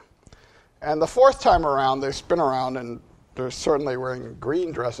out. And the 4th time around, they spin around, and they're certainly wearing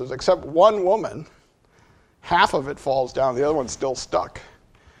green dresses, except one woman, half of it falls down, the other one's still stuck.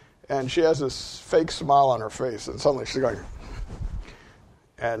 And she has this fake smile on her face, and suddenly she's going,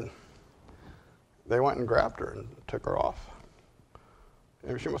 and they went and grabbed her and took her off.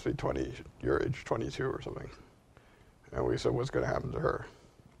 And she must be 20, your age, 22 or something. And we said, what's going to happen to her?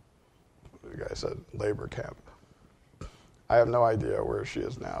 The guy said, labor camp. I have no idea where she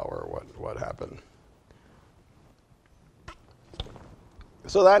is now or what happened.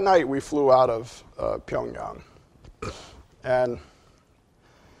 So that night we flew out of Pyongyang. And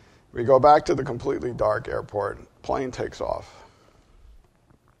we go back to the completely dark airport. Plane takes off.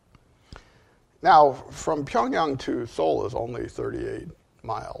 Now, from Pyongyang to Seoul is only 38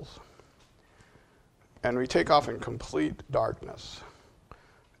 miles. And we take off in complete darkness.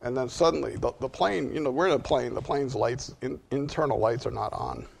 And then suddenly, the plane, we're in a plane, the plane's lights, internal lights are not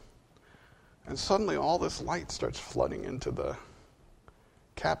on. And suddenly all this light starts flooding into the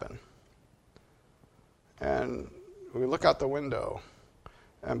cabin. And we look out the window,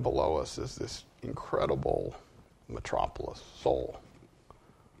 and below us is this incredible metropolis, Seoul.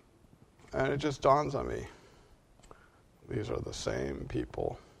 And it just dawns on me, these are the same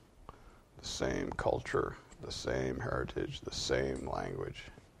people, the same culture, the same heritage, the same language.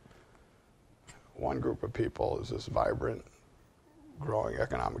 One group of people is this vibrant, growing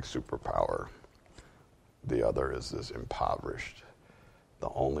economic superpower. The other is this impoverished. The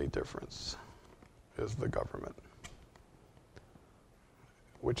only difference is the government,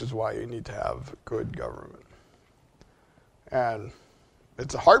 which is why you need to have good government. And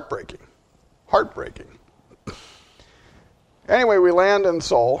it's heartbreaking. Anyway, we land in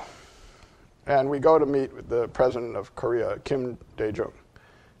Seoul, and we go to meet with the president of Korea, Kim Dae-jung,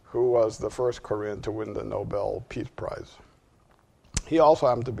 who was the first Korean to win the Nobel Peace Prize. He also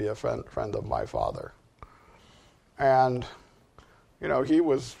happened to be a friend of my father. And, he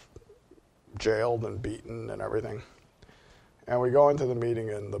was jailed and beaten and everything. And we go into the meeting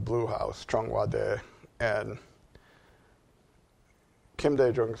in the Blue House, Chung Hwa-dae, and Kim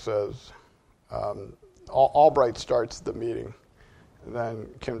Dae-jung says, Albright starts the meeting, and then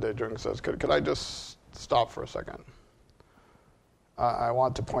Kim Dae-jung says, could I just stop for a second? I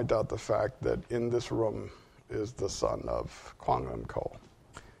want to point out the fact that in this room is the son of Kwang Eun-ko.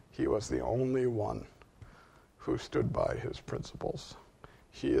 He was the only one who stood by his principles.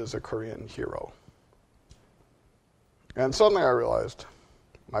 He is a Korean hero. And suddenly I realized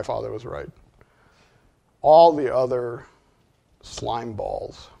my father was right. All the other slime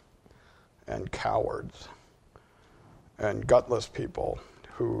balls and cowards and gutless people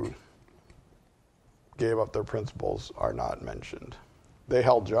who gave up their principles are not mentioned. They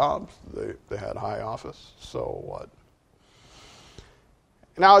held jobs, they had high office, so what?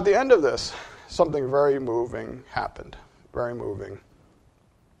 Now at the end of this, something very moving happened, very moving.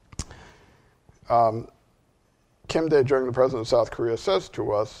 Kim Dae-jung, the president of South Korea, says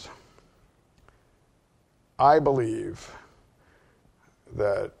to us, I believe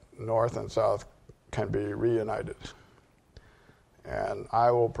that North and South can be reunited. And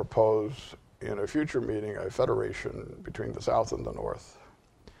I will propose in a future meeting a federation between the South and the North,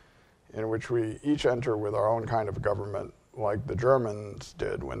 in which we each enter with our own kind of government, like the Germans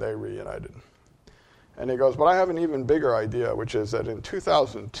did when they reunited. And he goes, but I have an even bigger idea, which is that in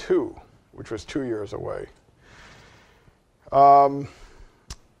 2002, which was 2 years away, the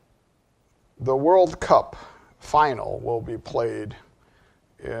World Cup final will be played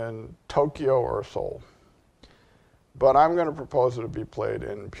in Tokyo or Seoul. But I'm going to propose it to be played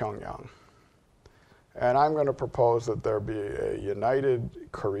in Pyongyang. And I'm going to propose that there be a united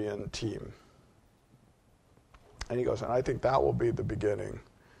Korean team. And he goes, and I think that will be the beginning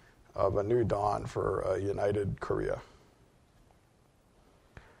of a new dawn for a united Korea.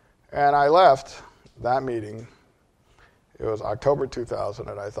 And I left that meeting. It was October 2000,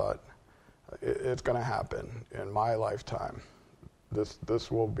 and I thought, it's going to happen in my lifetime.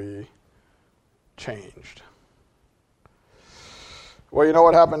 This will be changed. Well, you know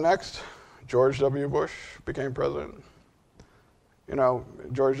what happened next? George W. Bush became president.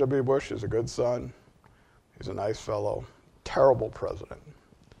 George W. Bush is a good son. He's a nice fellow. Terrible president.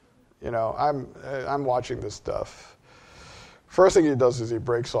 I'm watching this stuff. First thing he does is he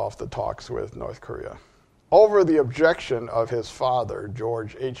breaks off the talks with North Korea over the objection of his father,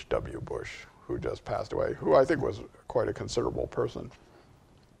 George H.W. Bush, who just passed away, who I think was quite a considerable person.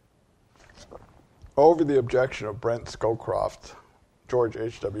 Over the objection of Brent Scowcroft, George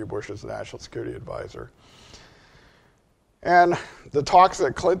H.W. Bush's national security advisor. And the talks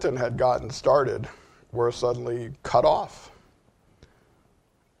that Clinton had gotten started were suddenly cut off.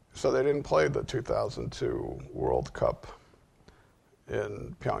 So they didn't play the 2002 World Cup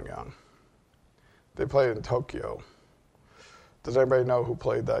in Pyongyang. They played in Tokyo. Does anybody know who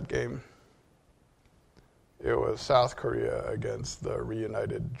played that game? It was South Korea against the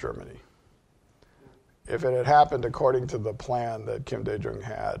reunited Germany. If it had happened according to the plan that Kim Dae-jung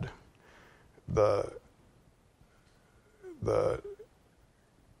had, the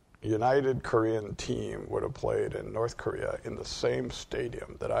united Korean team would have played in North Korea in the same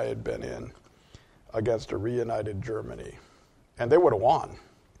stadium that I had been in against a reunited Germany. And they would have won.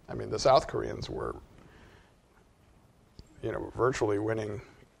 I mean, the South Koreans were, virtually winning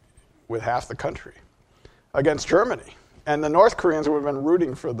with half the country against Germany. And the North Koreans would have been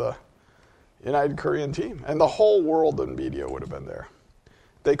rooting for the united Korean team. And the whole world and media would have been there.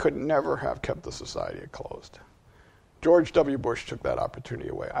 They could never have kept the society closed. George W. Bush took that opportunity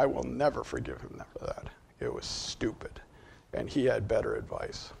away. I will never forgive him for that. It was stupid. And he had better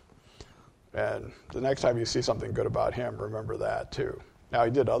advice. And the next time you see something good about him, remember that too. Now,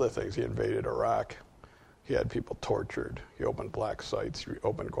 he did other things. He invaded Iraq. He had people tortured. He opened black sites. He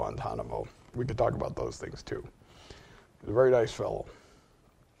opened Guantanamo. We could talk about those things too. He's a very nice fellow.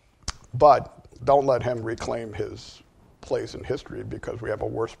 But don't let him reclaim his place in history because we have a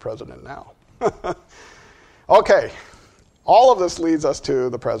worse president now. Okay. All of this leads us to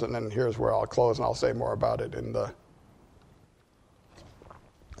the present, and here's where I'll close, and I'll say more about it in the...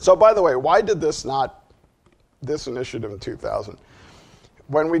 So, by the way, why did this initiative in 2000?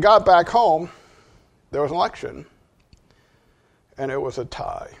 When we got back home, there was an election, and it was a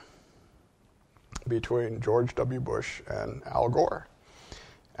tie between George W. Bush and Al Gore.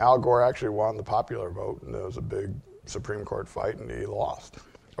 Al Gore actually won the popular vote, and there was a big Supreme Court fight, and he lost.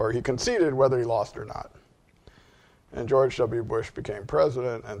 Or he conceded whether he lost or not. And George W. Bush became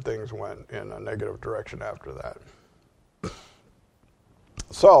president, and things went in a negative direction after that.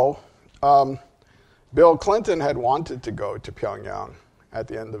 So, Bill Clinton had wanted to go to Pyongyang at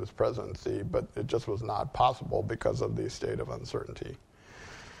the end of his presidency, but it just was not possible because of the state of uncertainty.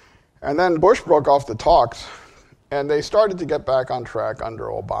 And then Bush broke off the talks, and they started to get back on track under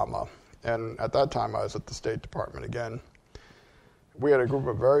Obama. And at that time, I was at the State Department again. We had a group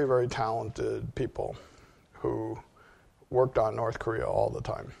of very, very talented people who worked on North Korea all the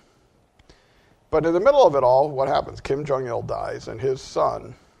time. But in the middle of it all, what happens? Kim Jong-il dies, and his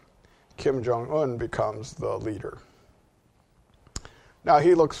son, Kim Jong-un, becomes the leader. Now,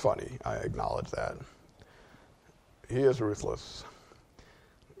 he looks funny. I acknowledge that. He is ruthless.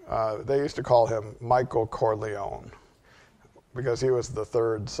 They used to call him Michael Corleone because he was the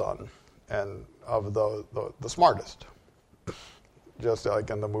third son and of the smartest, just like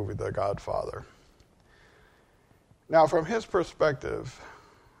in the movie The Godfather. Now, from his perspective,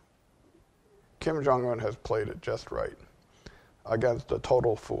 Kim Jong-un has played it just right against a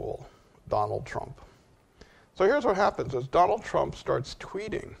total fool, Donald Trump. So here's what happens is Donald Trump starts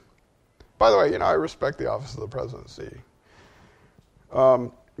tweeting. By the way, I respect the office of the presidency.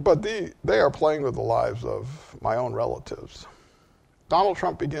 But they are playing with the lives of my own relatives. Donald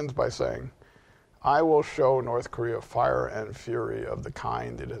Trump begins by saying, I will show North Korea fire and fury of the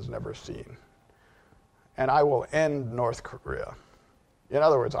kind it has never seen. And I will end North Korea. In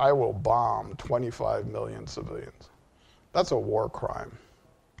other words, I will bomb 25 million civilians. That's a war crime.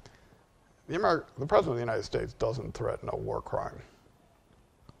 The President of the United States doesn't threaten a war crime.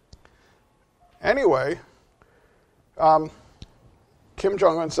 Anyway, Kim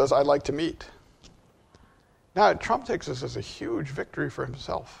Jong-un says, I'd like to meet. Now, Trump takes this as a huge victory for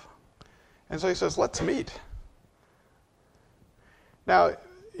himself. And so he says, let's meet. Now,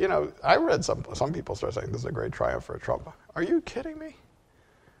 I read some people start saying this is a great triumph for Trump. Are you kidding me?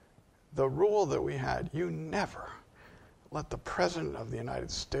 The rule that we had, you never let the President of the United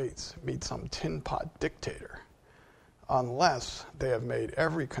States meet some tin pot dictator unless they have made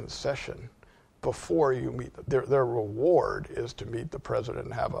every concession before you meet them. Their reward is to meet the President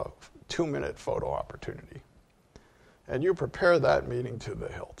and have a 2-minute photo opportunity. And you prepare that meeting to the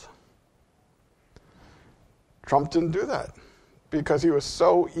hilt. Trump didn't do that because he was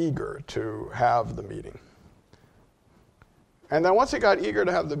so eager to have the meeting. And then once he got eager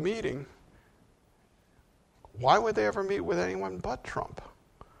to have the meeting, why would they ever meet with anyone but Trump?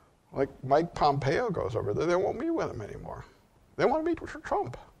 Like Mike Pompeo goes over there, they won't meet with him anymore. They want to meet with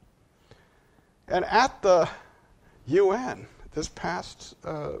Trump. And at the UN this past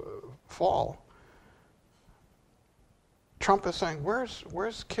fall, Trump is saying,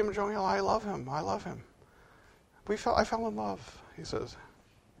 where's Kim Jong-il? I love him. I fell in love, he says.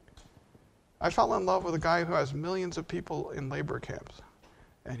 I fell in love with a guy who has millions of people in labor camps.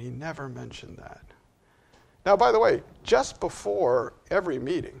 And he never mentioned that. Now, by the way, just before every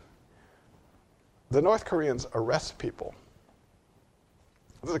meeting, the North Koreans arrest people.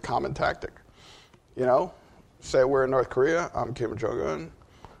 This is a common tactic. Say we're in North Korea, I'm Kim Jong-un,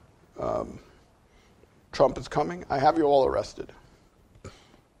 Trump is coming, I have you all arrested.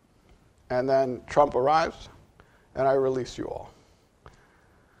 And then Trump arrives, and I release you all.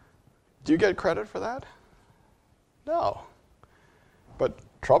 Do you get credit for that? No. But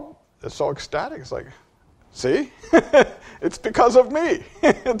Trump is so ecstatic, it's like, see? It's because of me.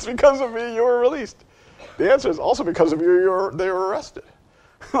 It's because of me you were released. The answer is also because of you they were arrested.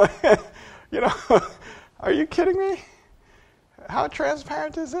 Are you kidding me? How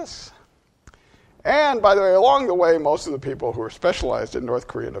transparent is this? And, by the way, along the way, most of the people who were specialized in North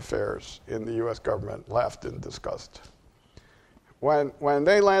Korean affairs in the U.S. government left in disgust. When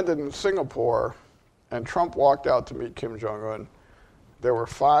they landed in Singapore and Trump walked out to meet Kim Jong-un, there were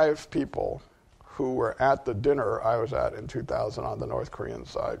 5 people who were at the dinner I was at in 2000 on the North Korean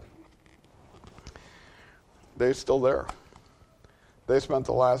side. They're still there. They spent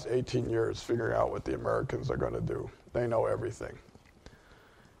the last 18 years figuring out what the Americans are going to do. They know everything.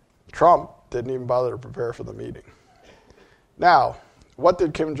 Trump didn't even bother to prepare for the meeting. Now, what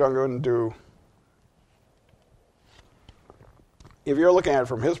did Kim Jong-un do? If you're looking at it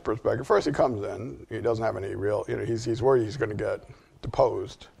from his perspective, first he comes in, he doesn't have any real, he's worried he's going to get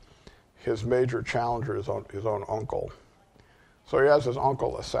deposed. His major challenger is his own uncle. So he has his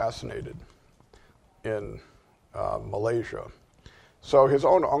uncle assassinated in Malaysia. So his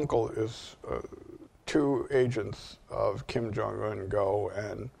own uncle is 2 agents of Kim Jong-un go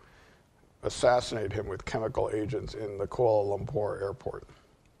and assassinate him with chemical agents in the Kuala Lumpur airport.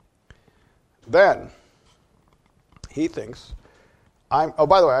 Then he thinks, oh,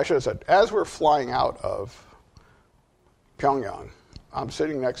 by the way, I should have said, as we're flying out of Pyongyang, I'm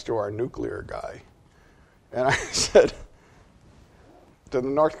sitting next to our nuclear guy, and I said, do the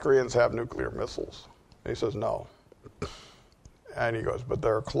North Koreans have nuclear missiles? And he says, no. And he goes, but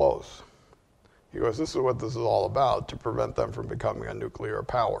they're close. He goes, this is what this is all about, to prevent them from becoming a nuclear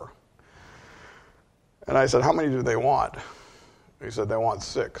power. And I said, how many do they want? He said, they want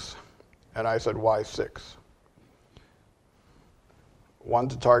 6. And I said, why 6? 1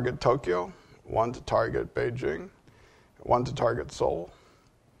 to target Tokyo, 1 to target Beijing, 1 to target Seoul,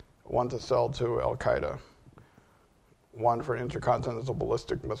 1 to sell to Al-Qaeda, 1 for an intercontinental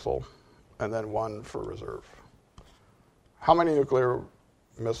ballistic missile, and then 1 for reserve. How many nuclear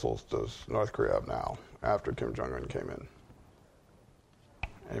missiles does North Korea have now after Kim Jong-un came in?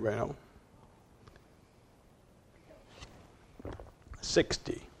 Anybody know?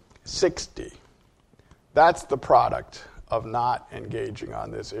 60. 60. That's the product of not engaging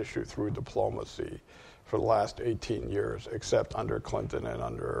on this issue through diplomacy for the last 18 years, except under Clinton and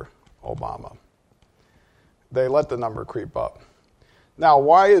under Obama. They let the number creep up. Now,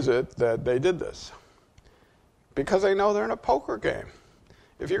 why is it that they did this? Because they know they're in a poker game.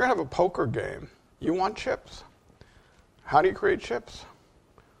 If you're going to have a poker game, you want chips. How do you create chips?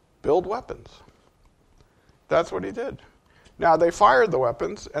 Build weapons. That's what he did. Now, they fired the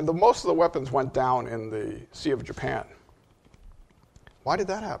weapons, and most of the weapons went down in the Sea of Japan. Why did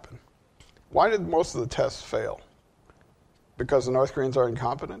that happen? Why did most of the tests fail? Because the North Koreans are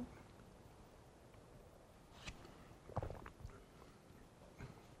incompetent?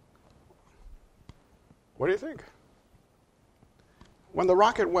 What do you think? When the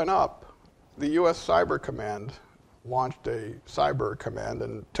rocket went up, the U.S. Cyber Command launched a cyber command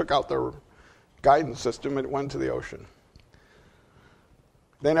and took out their guidance system and it went to the ocean.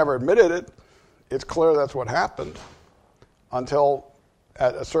 They never admitted it. It's clear that's what happened until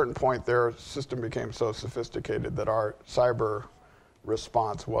at a certain point their system became so sophisticated that our cyber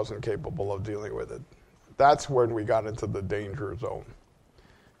response wasn't capable of dealing with it. That's when we got into the danger zone.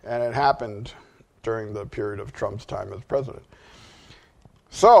 And it happened during the period of Trump's time as president.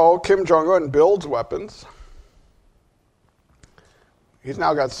 So Kim Jong-un builds weapons. He's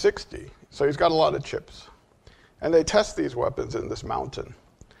now got 60, so he's got a lot of chips. And they test these weapons in this mountain.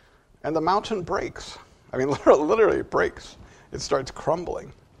 And the mountain breaks. I mean, literally it breaks. It starts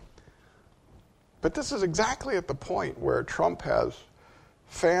crumbling. But this is exactly at the point where Trump has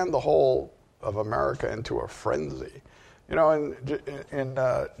fanned the whole of America into a frenzy. You know, in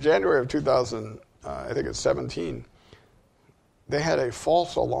January of 2017, they had a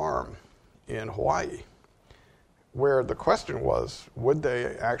false alarm in Hawaii where the question was, was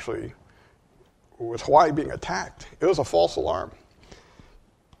Hawaii being attacked? It was a false alarm.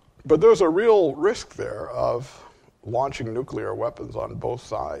 But there's a real risk there of launching nuclear weapons on both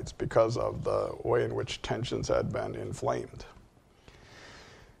sides because of the way in which tensions had been inflamed.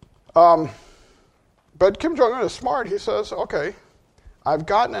 But Kim Jong-un is smart. He says, okay, I've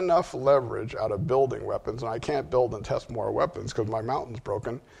gotten enough leverage out of building weapons, and I can't build and test more weapons because my mountain's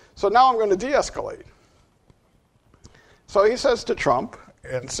broken. So now I'm going to de-escalate. So he says to Trump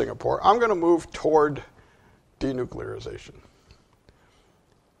in Singapore, I'm going to move toward denuclearization.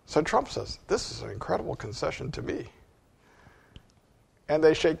 So Trump says, this is an incredible concession to me. And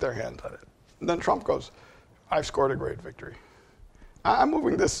they shake their hand at it. And then Trump goes, I've scored a great victory. I'm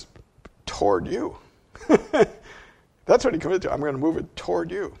moving this toward you. That's what he committed to. I'm going to move it toward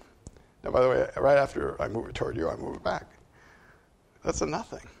you. Now, by the way, right after I move it toward you, I move it back. That's a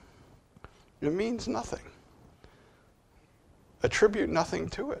nothing. It means nothing. Attribute nothing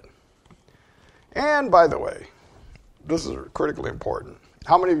to it. And by the way, this is critically important.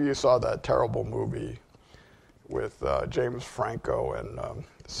 How many of you saw that terrible movie with James Franco and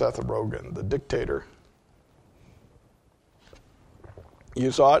Seth Rogen, The Dictator?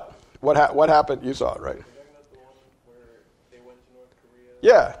 You saw it? What happened? You saw it, right? You're talking about the one where they went to North Korea?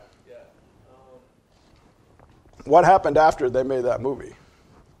 Yeah. Yeah. What happened after they made that movie?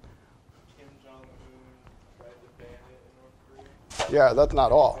 Kim Jong-un tried to ban it in North Korea. Yeah, that's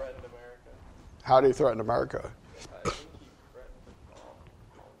not all. Threatened America. How did he threaten America? I think he threatened to bomb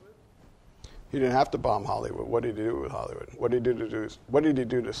Hollywood. He didn't have to bomb Hollywood. What did he do with Hollywood? What did he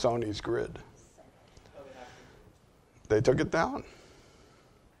do to Sony's grid? Oh, they have to. They took it down.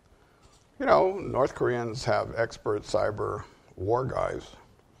 You know, North Koreans have expert cyber war guys.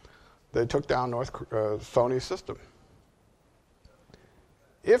 They took down Sony's system.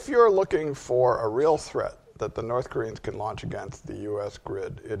 If you're looking for a real threat that the North Koreans can launch against the U.S.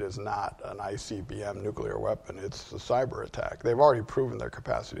 grid, it is not an ICBM nuclear weapon. It's a cyber attack. They've already proven their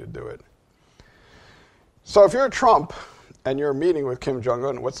capacity to do it. So if you're Trump and you're meeting with Kim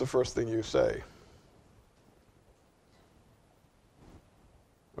Jong-un, what's the first thing you say?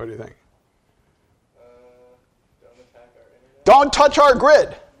 What do you think? Don't attack our internet. Don't touch our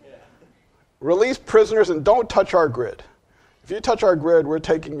grid. Yeah. Release prisoners and don't touch our grid. If you touch our grid, we're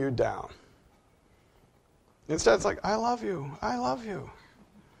taking you down. Instead, it's like, I love you. I love you.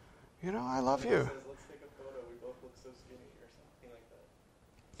 You know, I love you. Let's take a photo. We both look so skinny or something like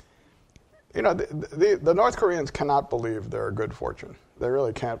that. You know, the North Koreans cannot believe their good fortune. They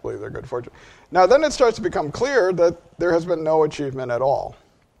really can't believe their good fortune. Now, then it starts to become clear that there has been no achievement at all.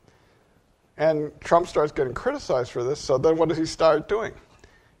 And Trump starts getting criticized for this, so then what does he start doing?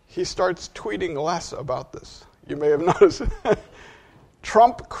 He starts tweeting less about this. You may have noticed.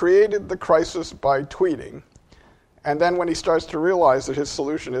 Trump created the crisis by tweeting, and then when he starts to realize that his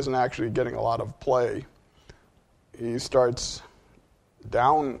solution isn't actually getting a lot of play, he starts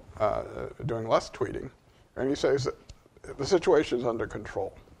doing less tweeting, and he says that the situation is under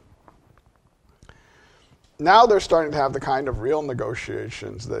control. Now they're starting to have the kind of real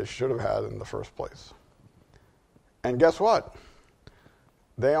negotiations they should have had in the first place. And guess what?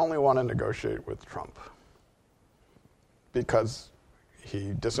 They only want to negotiate with Trump because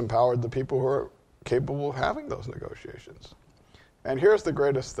he disempowered the people who are capable of having those negotiations. And here's the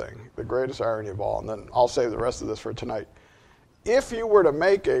greatest thing, the greatest irony of all, and then I'll save the rest of this for tonight. If you were to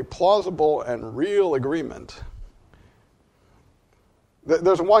make a plausible and real agreement,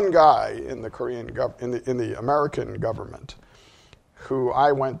 there's one guy in the in the American government who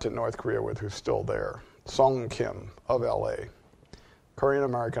I went to North Korea with who's still there, Sung Kim of L.A., Korean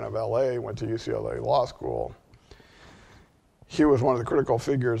American of L.A., went to UCLA Law School. He was one of the critical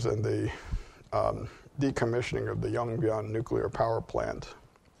figures in the decommissioning of the Yongbyon nuclear power plant.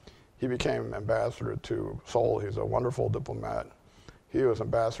 He became ambassador to Seoul. He's a wonderful diplomat. He was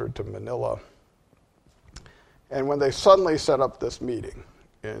ambassador to Manila. And when they suddenly set up this meeting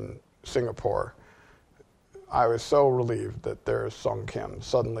in Singapore, I was so relieved that there's Sung Kim.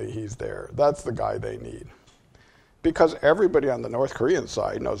 Suddenly he's there. That's the guy they need. Because everybody on the North Korean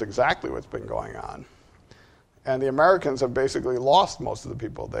side knows exactly what's been going on. And the Americans have basically lost most of the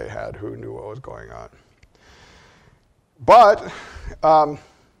people they had who knew what was going on. But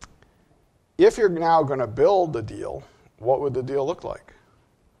if you're now going to build a deal, what would the deal look like?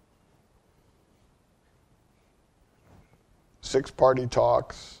 6-party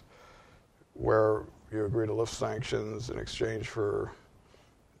talks where you agree to lift sanctions in exchange for,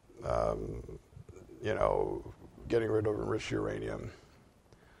 getting rid of enriched uranium.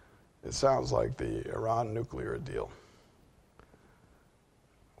 It sounds like the Iran nuclear deal.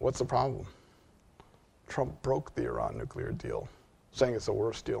 What's the problem? Trump broke the Iran nuclear deal, saying it's the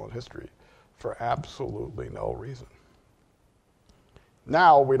worst deal in history for absolutely no reason.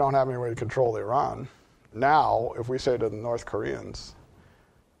 Now we don't have any way to control Iran. Now, if we say to the North Koreans,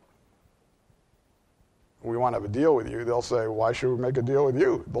 we want to have a deal with you, they'll say, why should we make a deal with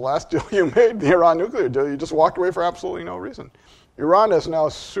you? The last deal you made, the Iran nuclear deal, you just walked away for absolutely no reason. Iran has now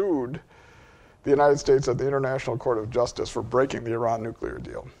sued the United States at the International Court of Justice for breaking the Iran nuclear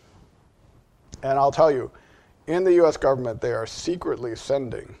deal. And I'll tell you, in the U.S. government, they are secretly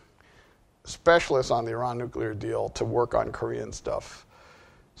sending specialists on the Iran nuclear deal to work on Korean stuff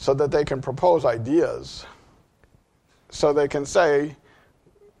so that they can propose ideas, so they can say,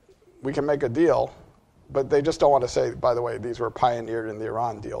 we can make a deal, but they just don't want to say, by the way, these were pioneered in the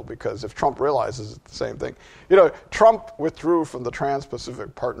Iran deal, because if Trump realizes it's the same thing. You know, Trump withdrew from the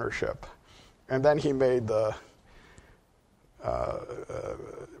Trans-Pacific Partnership, and then he made the,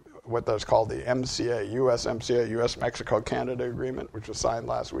 what that's called the MCA, U.S.-Mexico-Canada agreement, which was signed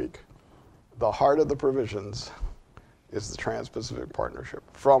last week. The heart of the provisions is the Trans-Pacific Partnership,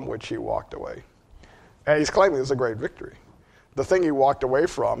 from which he walked away. And he's claiming this is a great victory. The thing he walked away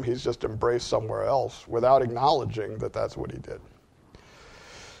from, he's just embraced somewhere else without acknowledging that that's what he did.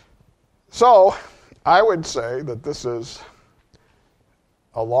 So I would say that this is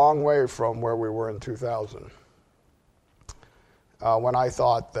a long way from where we were in 2000, when I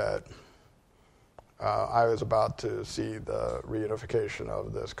thought that I was about to see the reunification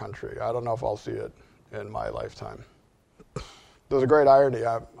of this country. I don't know if I'll see it in my lifetime. There's a great irony.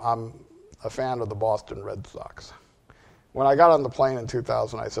 I'm a fan of the Boston Red Sox. When I got on the plane in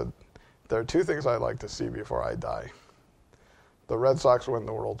 2000, I said, there are two things I'd like to see before I die. The Red Sox win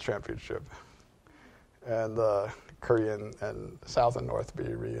the World Championship, and the Korean and South and North be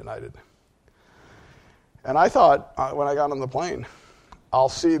reunited. And I thought, when I got on the plane, I'll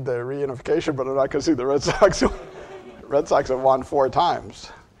see the reunification, but I'm not going to see the Red Sox. Red Sox have won 4 times.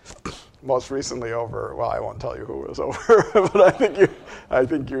 Most recently over, well, I won't tell you who it was over, but I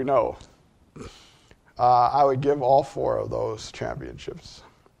think you know. I would give all 4 of those championships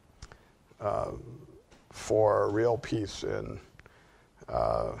for real peace in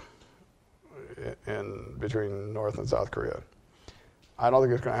between North and South Korea. I don't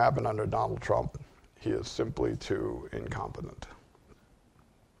think it's going to happen under Donald Trump. He is simply too incompetent.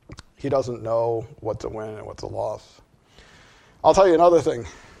 He doesn't know what's a win and what's a loss. I'll tell you another thing.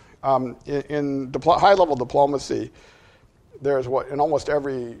 In high-level diplomacy, there's what, in almost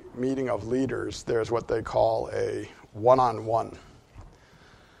every meeting of leaders, there's what they call a one-on-one.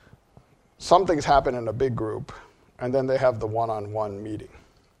 Some things happen in a big group, and then they have the one-on-one meeting.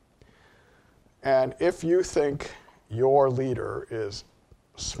 And if you think your leader is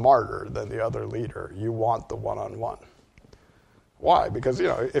smarter than the other leader, you want the one-on-one. Why? Because,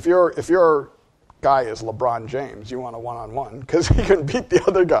 if your guy is LeBron James, you want a one-on-one because he can beat the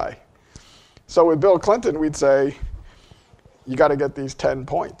other guy. So with Bill Clinton, we'd say, you got to get these 10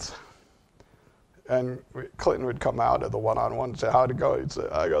 points. And Clinton would come out at the one-on-one and say, how'd it go? He'd say,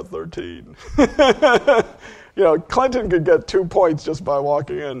 I got 13. Clinton could get 2 points just by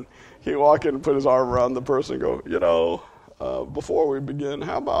walking in. He'd walk in and put his arm around the person and go, before we begin,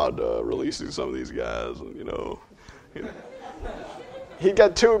 how about releasing some of these guys? And, He'd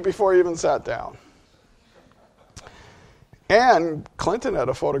get 2 before he even sat down. And Clinton had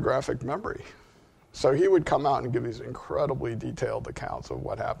a photographic memory. So he would come out and give these incredibly detailed accounts of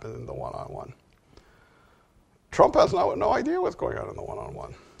what happened in the one-on-one. Trump has no idea what's going on in the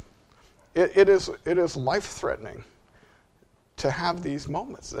one-on-one. It is life-threatening to have these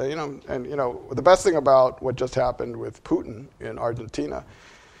moments. The best thing about what just happened with Putin in Argentina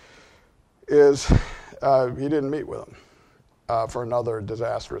is he didn't meet with him for another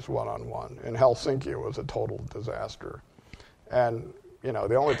disastrous one-on-one. In Helsinki, it was a total disaster. And,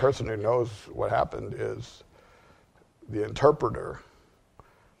 the only person who knows what happened is the interpreter,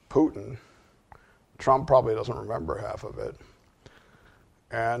 Putin. Trump probably doesn't remember half of it.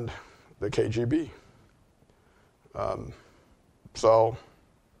 And the KGB.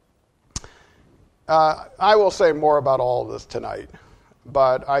 I will say more about all of this tonight,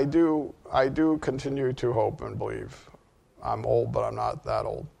 but I do continue to hope and believe, I'm old, but I'm not that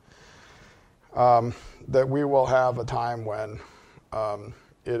old, that we will have a time when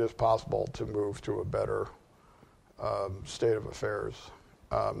it is possible to move to a better state of affairs,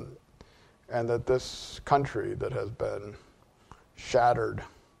 and that this country that has been shattered.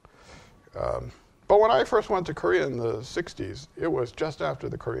 But when I first went to Korea in the 60s, it was just after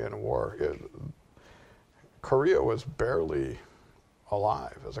the Korean War. Korea was barely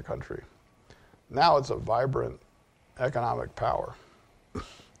alive as a country. Now it's a vibrant economic power.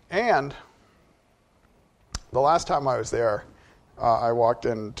 And the last time I was there, I walked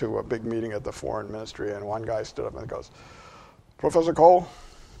into a big meeting at the foreign ministry, and one guy stood up and goes, Professor Cole,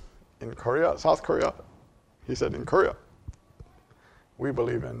 in Korea, South Korea, he said, in Korea, we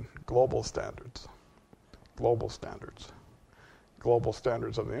believe in global standards. Global standards. Global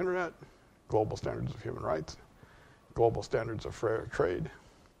standards of the internet, global standards of human rights, global standards of fair trade.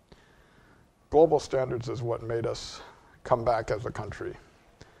 Global standards is what made us come back as a country.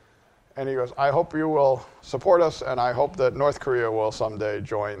 And he goes, I hope you will support us, and I hope that North Korea will someday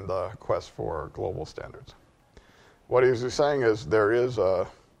join the quest for global standards. What he's saying is there is a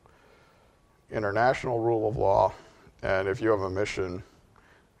international rule of law, and if you have a mission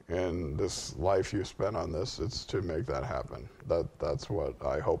in this life you spent on this, it's to make that happen. That's what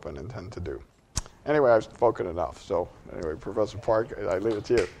I hope and intend to do. Anyway, I've spoken enough. So anyway, Professor Park, I leave it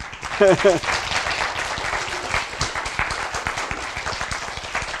to you. I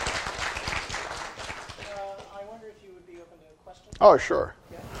wonder if you would be open to questions? Oh, sure.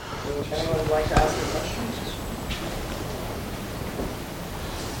 Yeah. Would anyone like to ask a question?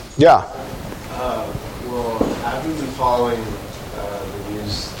 Yeah. Well, I haven't been following the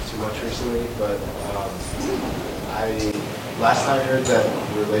news too much recently, but last I heard that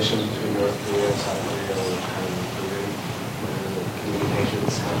relations between North Korea and South Korea were kind of improving, and the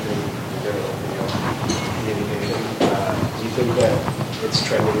communications have been very opening up communication. Do you think that it's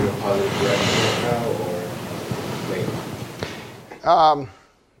trending in a positive direction right now, or negative?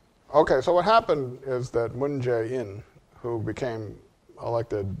 Okay, so what happened is that Moon Jae-in, who became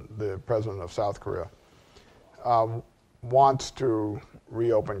elected the president of South Korea, wants to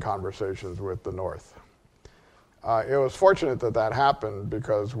reopen conversations with the North. It was fortunate that that happened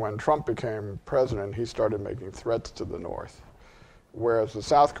because when Trump became president, he started making threats to the North, whereas the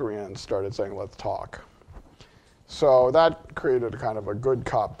South Koreans started saying, let's talk. So that created a kind of a good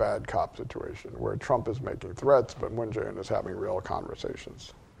cop, bad cop situation where Trump is making threats, but Moon Jae-in is having real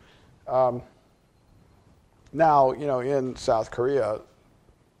conversations. Now, in South Korea,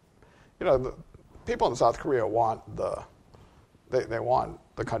 the people in South Korea want they want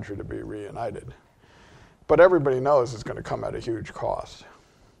the country to be reunited. But everybody knows it's going to come at a huge cost.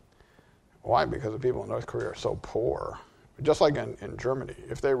 Why? Because the people in North Korea are so poor Just like in Germany,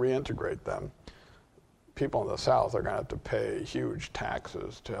 if they reintegrate them, people in the South are going to have to pay huge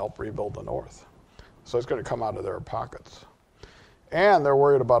taxes to help rebuild the North. So it's going to come out of their pockets. And they're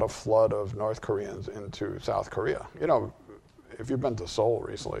worried about a flood of North Koreans into South Korea. You know, if you've been to Seoul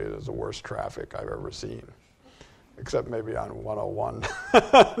recently, it is the worst traffic I've ever seen, except maybe on 101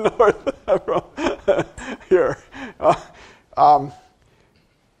 north here.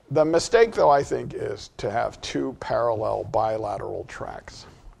 The mistake, though, I think, is to have two parallel bilateral tracks,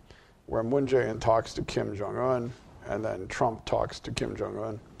 where Moon Jae-in talks to Kim Jong-un, and then Trump talks to Kim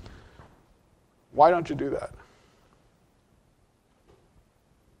Jong-un. Why don't you do that?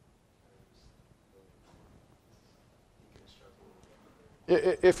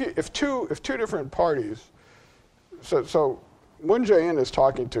 If two different parties, so Moon Jae-in is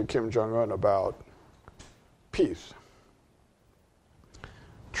talking to Kim Jong-un about peace.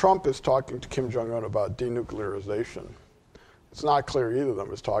 Trump is talking to Kim Jong-un about denuclearization. It's not clear either of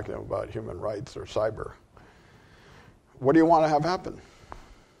them is talking about human rights or cyber. What do you want to have happen?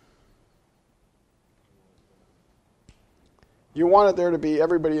 You want there to be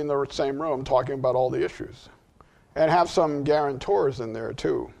everybody in the same room talking about all the issues. And have some guarantors in there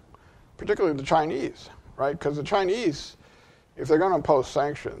too, particularly the Chinese, right? Because the Chinese, if they're going to impose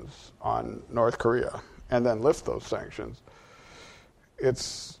sanctions on North Korea and then lift those sanctions,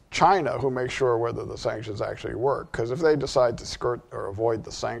 it's China who makes sure whether the sanctions actually work. Because if they decide to skirt or avoid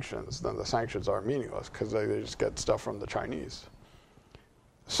the sanctions, then the sanctions are meaningless because they just get stuff from the Chinese.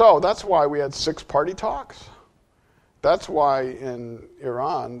 So that's why we had 6-party talks. That's why in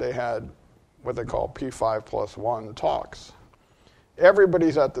Iran they had what they call P5+1 talks.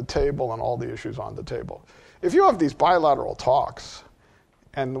 Everybody's at the table and all the issues on the table. If you have these bilateral talks,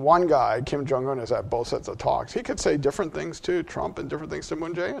 and one guy, Kim Jong-un, is at both sets of talks, he could say different things to Trump and different things to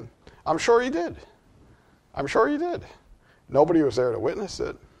Moon Jae-in. I'm sure he did. Nobody was there to witness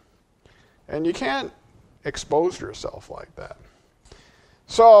it. And you can't expose yourself like that.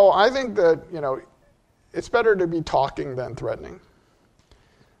 So I think that, it's better to be talking than threatening.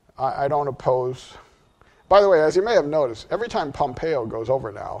 I don't oppose. By the way, as you may have noticed, every time Pompeo goes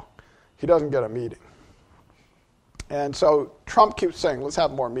over now, he doesn't get a meeting. And so Trump keeps saying, let's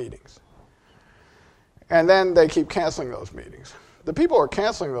have more meetings. And then they keep canceling those meetings. The people who are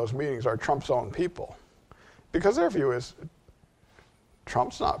canceling those meetings are Trump's own people. Because their view is,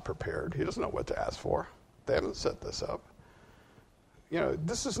 Trump's not prepared. He doesn't know what to ask for. They haven't set this up.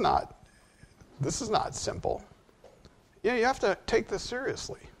 This is not simple. You have to take this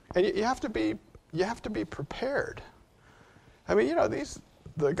seriously. And you have to be prepared. I mean,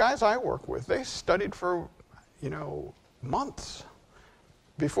 the guys I work with, they studied for, months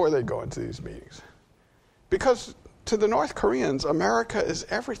before they go into these meetings. Because to the North Koreans, America is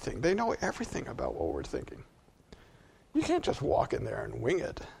everything. They know everything about what we're thinking. You can't just walk in there and wing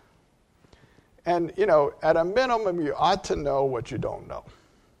it. And, at a minimum, you ought to know what you don't know.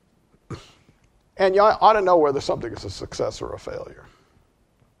 And you ought to know whether something is a success or a failure.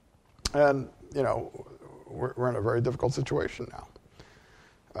 And, we're in a very difficult situation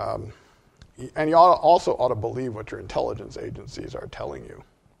now. And you also ought to believe what your intelligence agencies are telling you,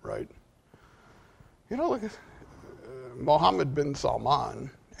 right? Look, Mohammed bin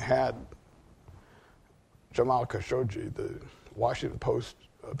Salman had Jamal Khashoggi, the Washington Post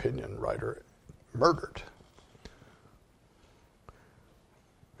opinion writer, murdered.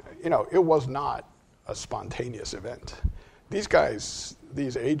 It was not a spontaneous event.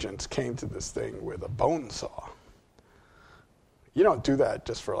 These agents came to this thing with a bone saw. You don't do that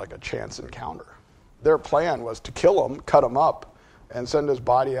just for like a chance encounter. Their plan was to kill him, cut him up, and send his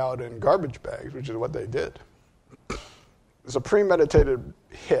body out in garbage bags, which is what they did. It's a premeditated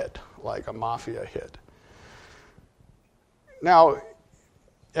hit, like a mafia hit. Now,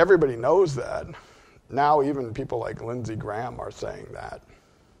 everybody knows that. Now even people like Lindsey Graham are saying that.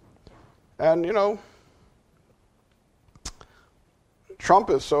 And,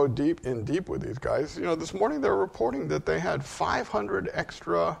 Trump is so deep with these guys. This morning they're reporting that they had 500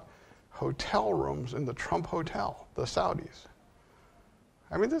 extra hotel rooms in the Trump hotel, the Saudis.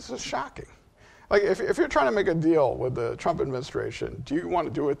 I mean, this is shocking. Like, if you're trying to make a deal with the Trump administration, do you want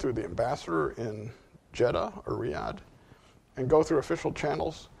to do it through the ambassador in Jeddah or Riyadh and go through official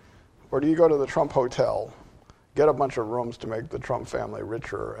channels? Or do you go to the Trump hotel, get a bunch of rooms to make the Trump family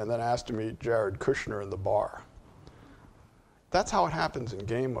richer, and then ask to meet Jared Kushner in the bar? That's how it happens in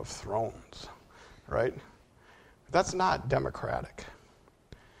Game of Thrones, right? That's not democratic.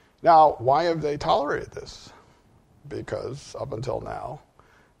 Now, why have they tolerated this? Because up until now,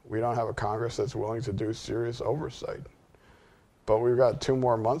 we don't have a Congress that's willing to do serious oversight. But we've got 2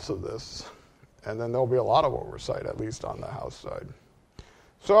 more months of this, And then there'll be a lot of oversight, at least on the House side.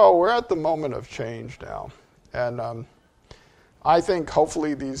 So we're at the moment of change now. And I think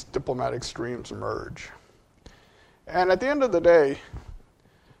hopefully these diplomatic streams emerge. And at the end of the day,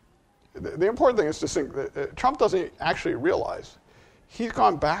 the important thing is to think that Trump doesn't actually realize he's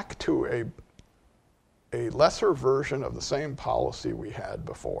gone back to a lesser version of the same policy we had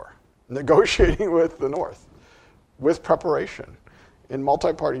before, negotiating with the North, with preparation, in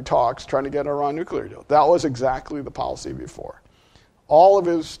multi-party talks, trying to get an Iran nuclear deal. That was exactly the policy before. All of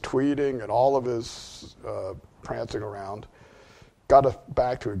his tweeting and all of his prancing around got us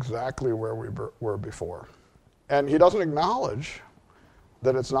back to exactly where we were before. And he doesn't acknowledge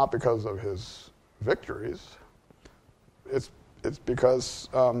that it's not because of his victories. It's because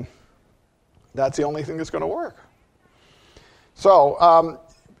that's the only thing that's going to work. So,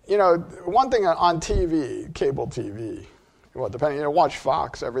 one thing on TV, cable TV, watch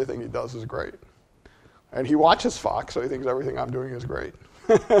Fox, everything he does is great. And he watches Fox, so he thinks everything I'm doing is great.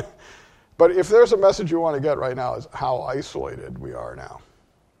 But if there's a message you want to get right now is how isolated we are now.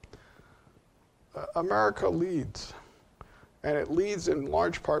 America leads. And it leads in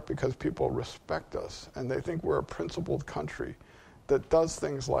large part because people respect us and they think we're a principled country that does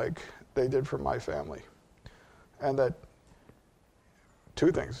things like they did for my family. And that,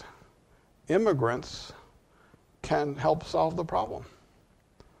 two things, immigrants can help solve the problem.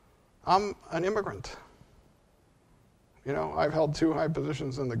 I'm an immigrant. I've held 2 high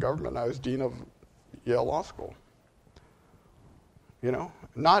positions in the government. I was dean of Yale Law School.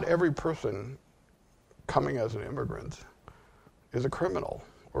 Not every person coming as an immigrant is a criminal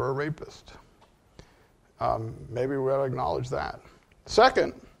or a rapist. Maybe we ought to acknowledge that.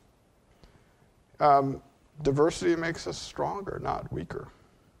 Second, diversity makes us stronger, not weaker.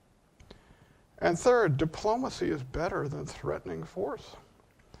 And third, diplomacy is better than threatening force.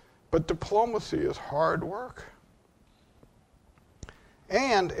 But diplomacy is hard work.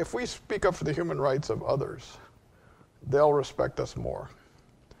 And if we speak up for the human rights of others, they'll respect us more.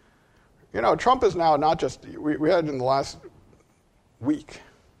 Trump is now not just, we had in the last week,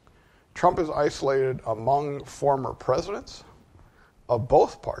 Trump is isolated among former presidents of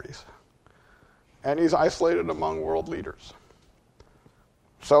both parties, and he's isolated among world leaders.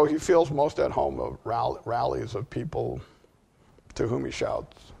 So he feels most at home of rallies of people to whom he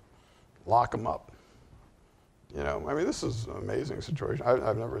shouts, lock them up. This is an amazing situation.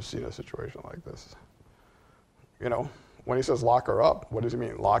 I've never seen a situation like this. When he says lock her up, what does he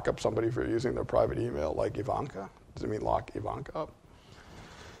mean? Lock up somebody for using their private email like Ivanka? Does it mean lock Ivanka up?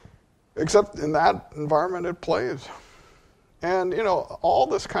 Except in that environment it plays. And, all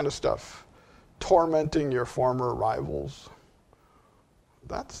this kind of stuff, tormenting your former rivals,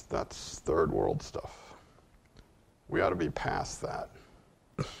 that's third world stuff. We ought to be past that.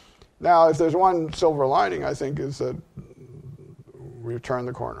 Now, if there's one silver lining, I think, is that we've turned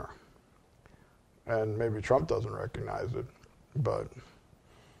the corner. And maybe Trump doesn't recognize it, but,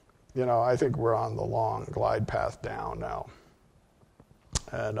 I think we're on the long glide path down now.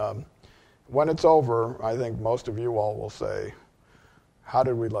 And when it's over, I think most of you all will say, how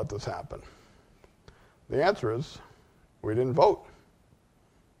did we let this happen? The answer is, we didn't vote.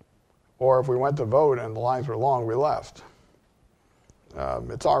 Or if we went to vote and the lines were long, we left.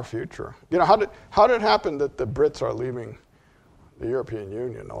 It's our future. How did it happen that the Brits are leaving the European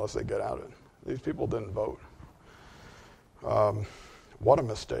Union unless they get out of it? These people didn't vote. What a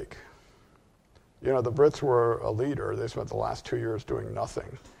mistake. The Brits were a leader. They spent the last 2 years doing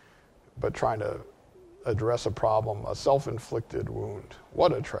nothing but trying to address a problem, a self-inflicted wound.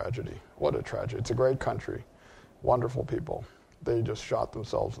 What a tragedy. What a tragedy. It's a great country. Wonderful people. They just shot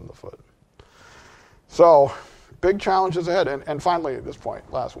themselves in the foot. So, big challenges ahead. And finally, at this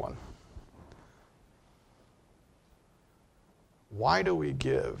point, last one. Why do we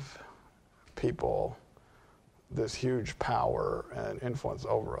give people this huge power and influence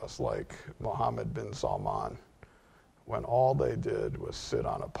over us, like Mohammed bin Salman, when all they did was sit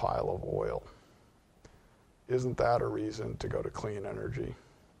on a pile of oil? Isn't that a reason to go to clean energy?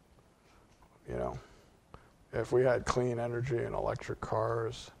 If we had clean energy and electric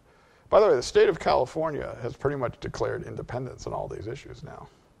cars. By the way, the state of California has pretty much declared independence on all these issues now.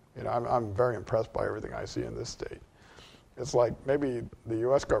 I'm very impressed by everything I see in this state. It's like maybe the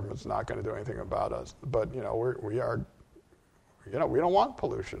U.S. government's not going to do anything about us, but we don't want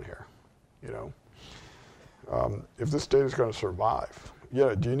pollution here. If this state is going to survive,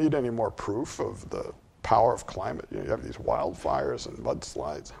 do you need any more proof of the power of climate? You have these wildfires and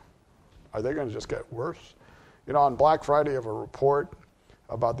mudslides. Are they going to just get worse? On Black Friday, you have a report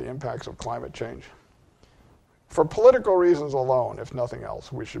about the impacts of climate change. For political reasons alone, if nothing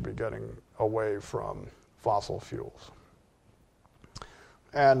else, we should be getting away from fossil fuels.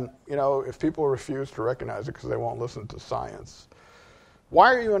 And, if people refuse to recognize it because they won't listen to science,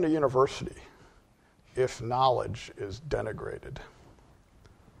 why are you in a university if knowledge is denigrated?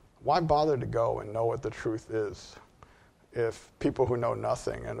 Why bother to go and know what the truth is if people who know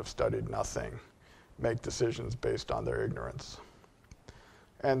nothing and have studied nothing make decisions based on their ignorance?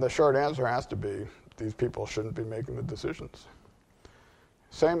 And the short answer has to be, these people shouldn't be making the decisions.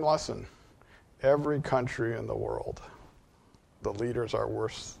 Same lesson. Every country in the world, the leaders are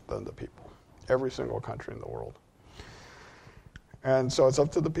worse than the people. Every single country in the world. And so it's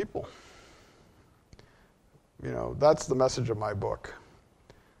up to the people. That's the message of my book.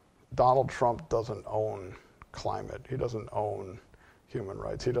 Donald Trump doesn't own climate. He doesn't own human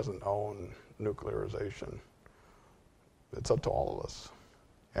rights. He doesn't own nuclearization. It's up to all of us.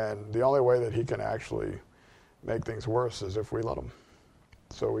 And the only way that he can actually make things worse is if we let him.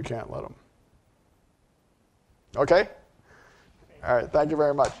 So we can't let him. Okay? All right, thank you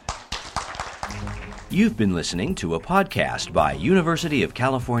very much. You've been listening to a podcast by University of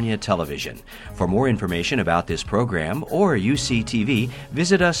California Television. For more information about this program or UCTV,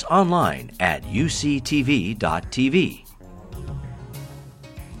 visit us online at uctv.tv.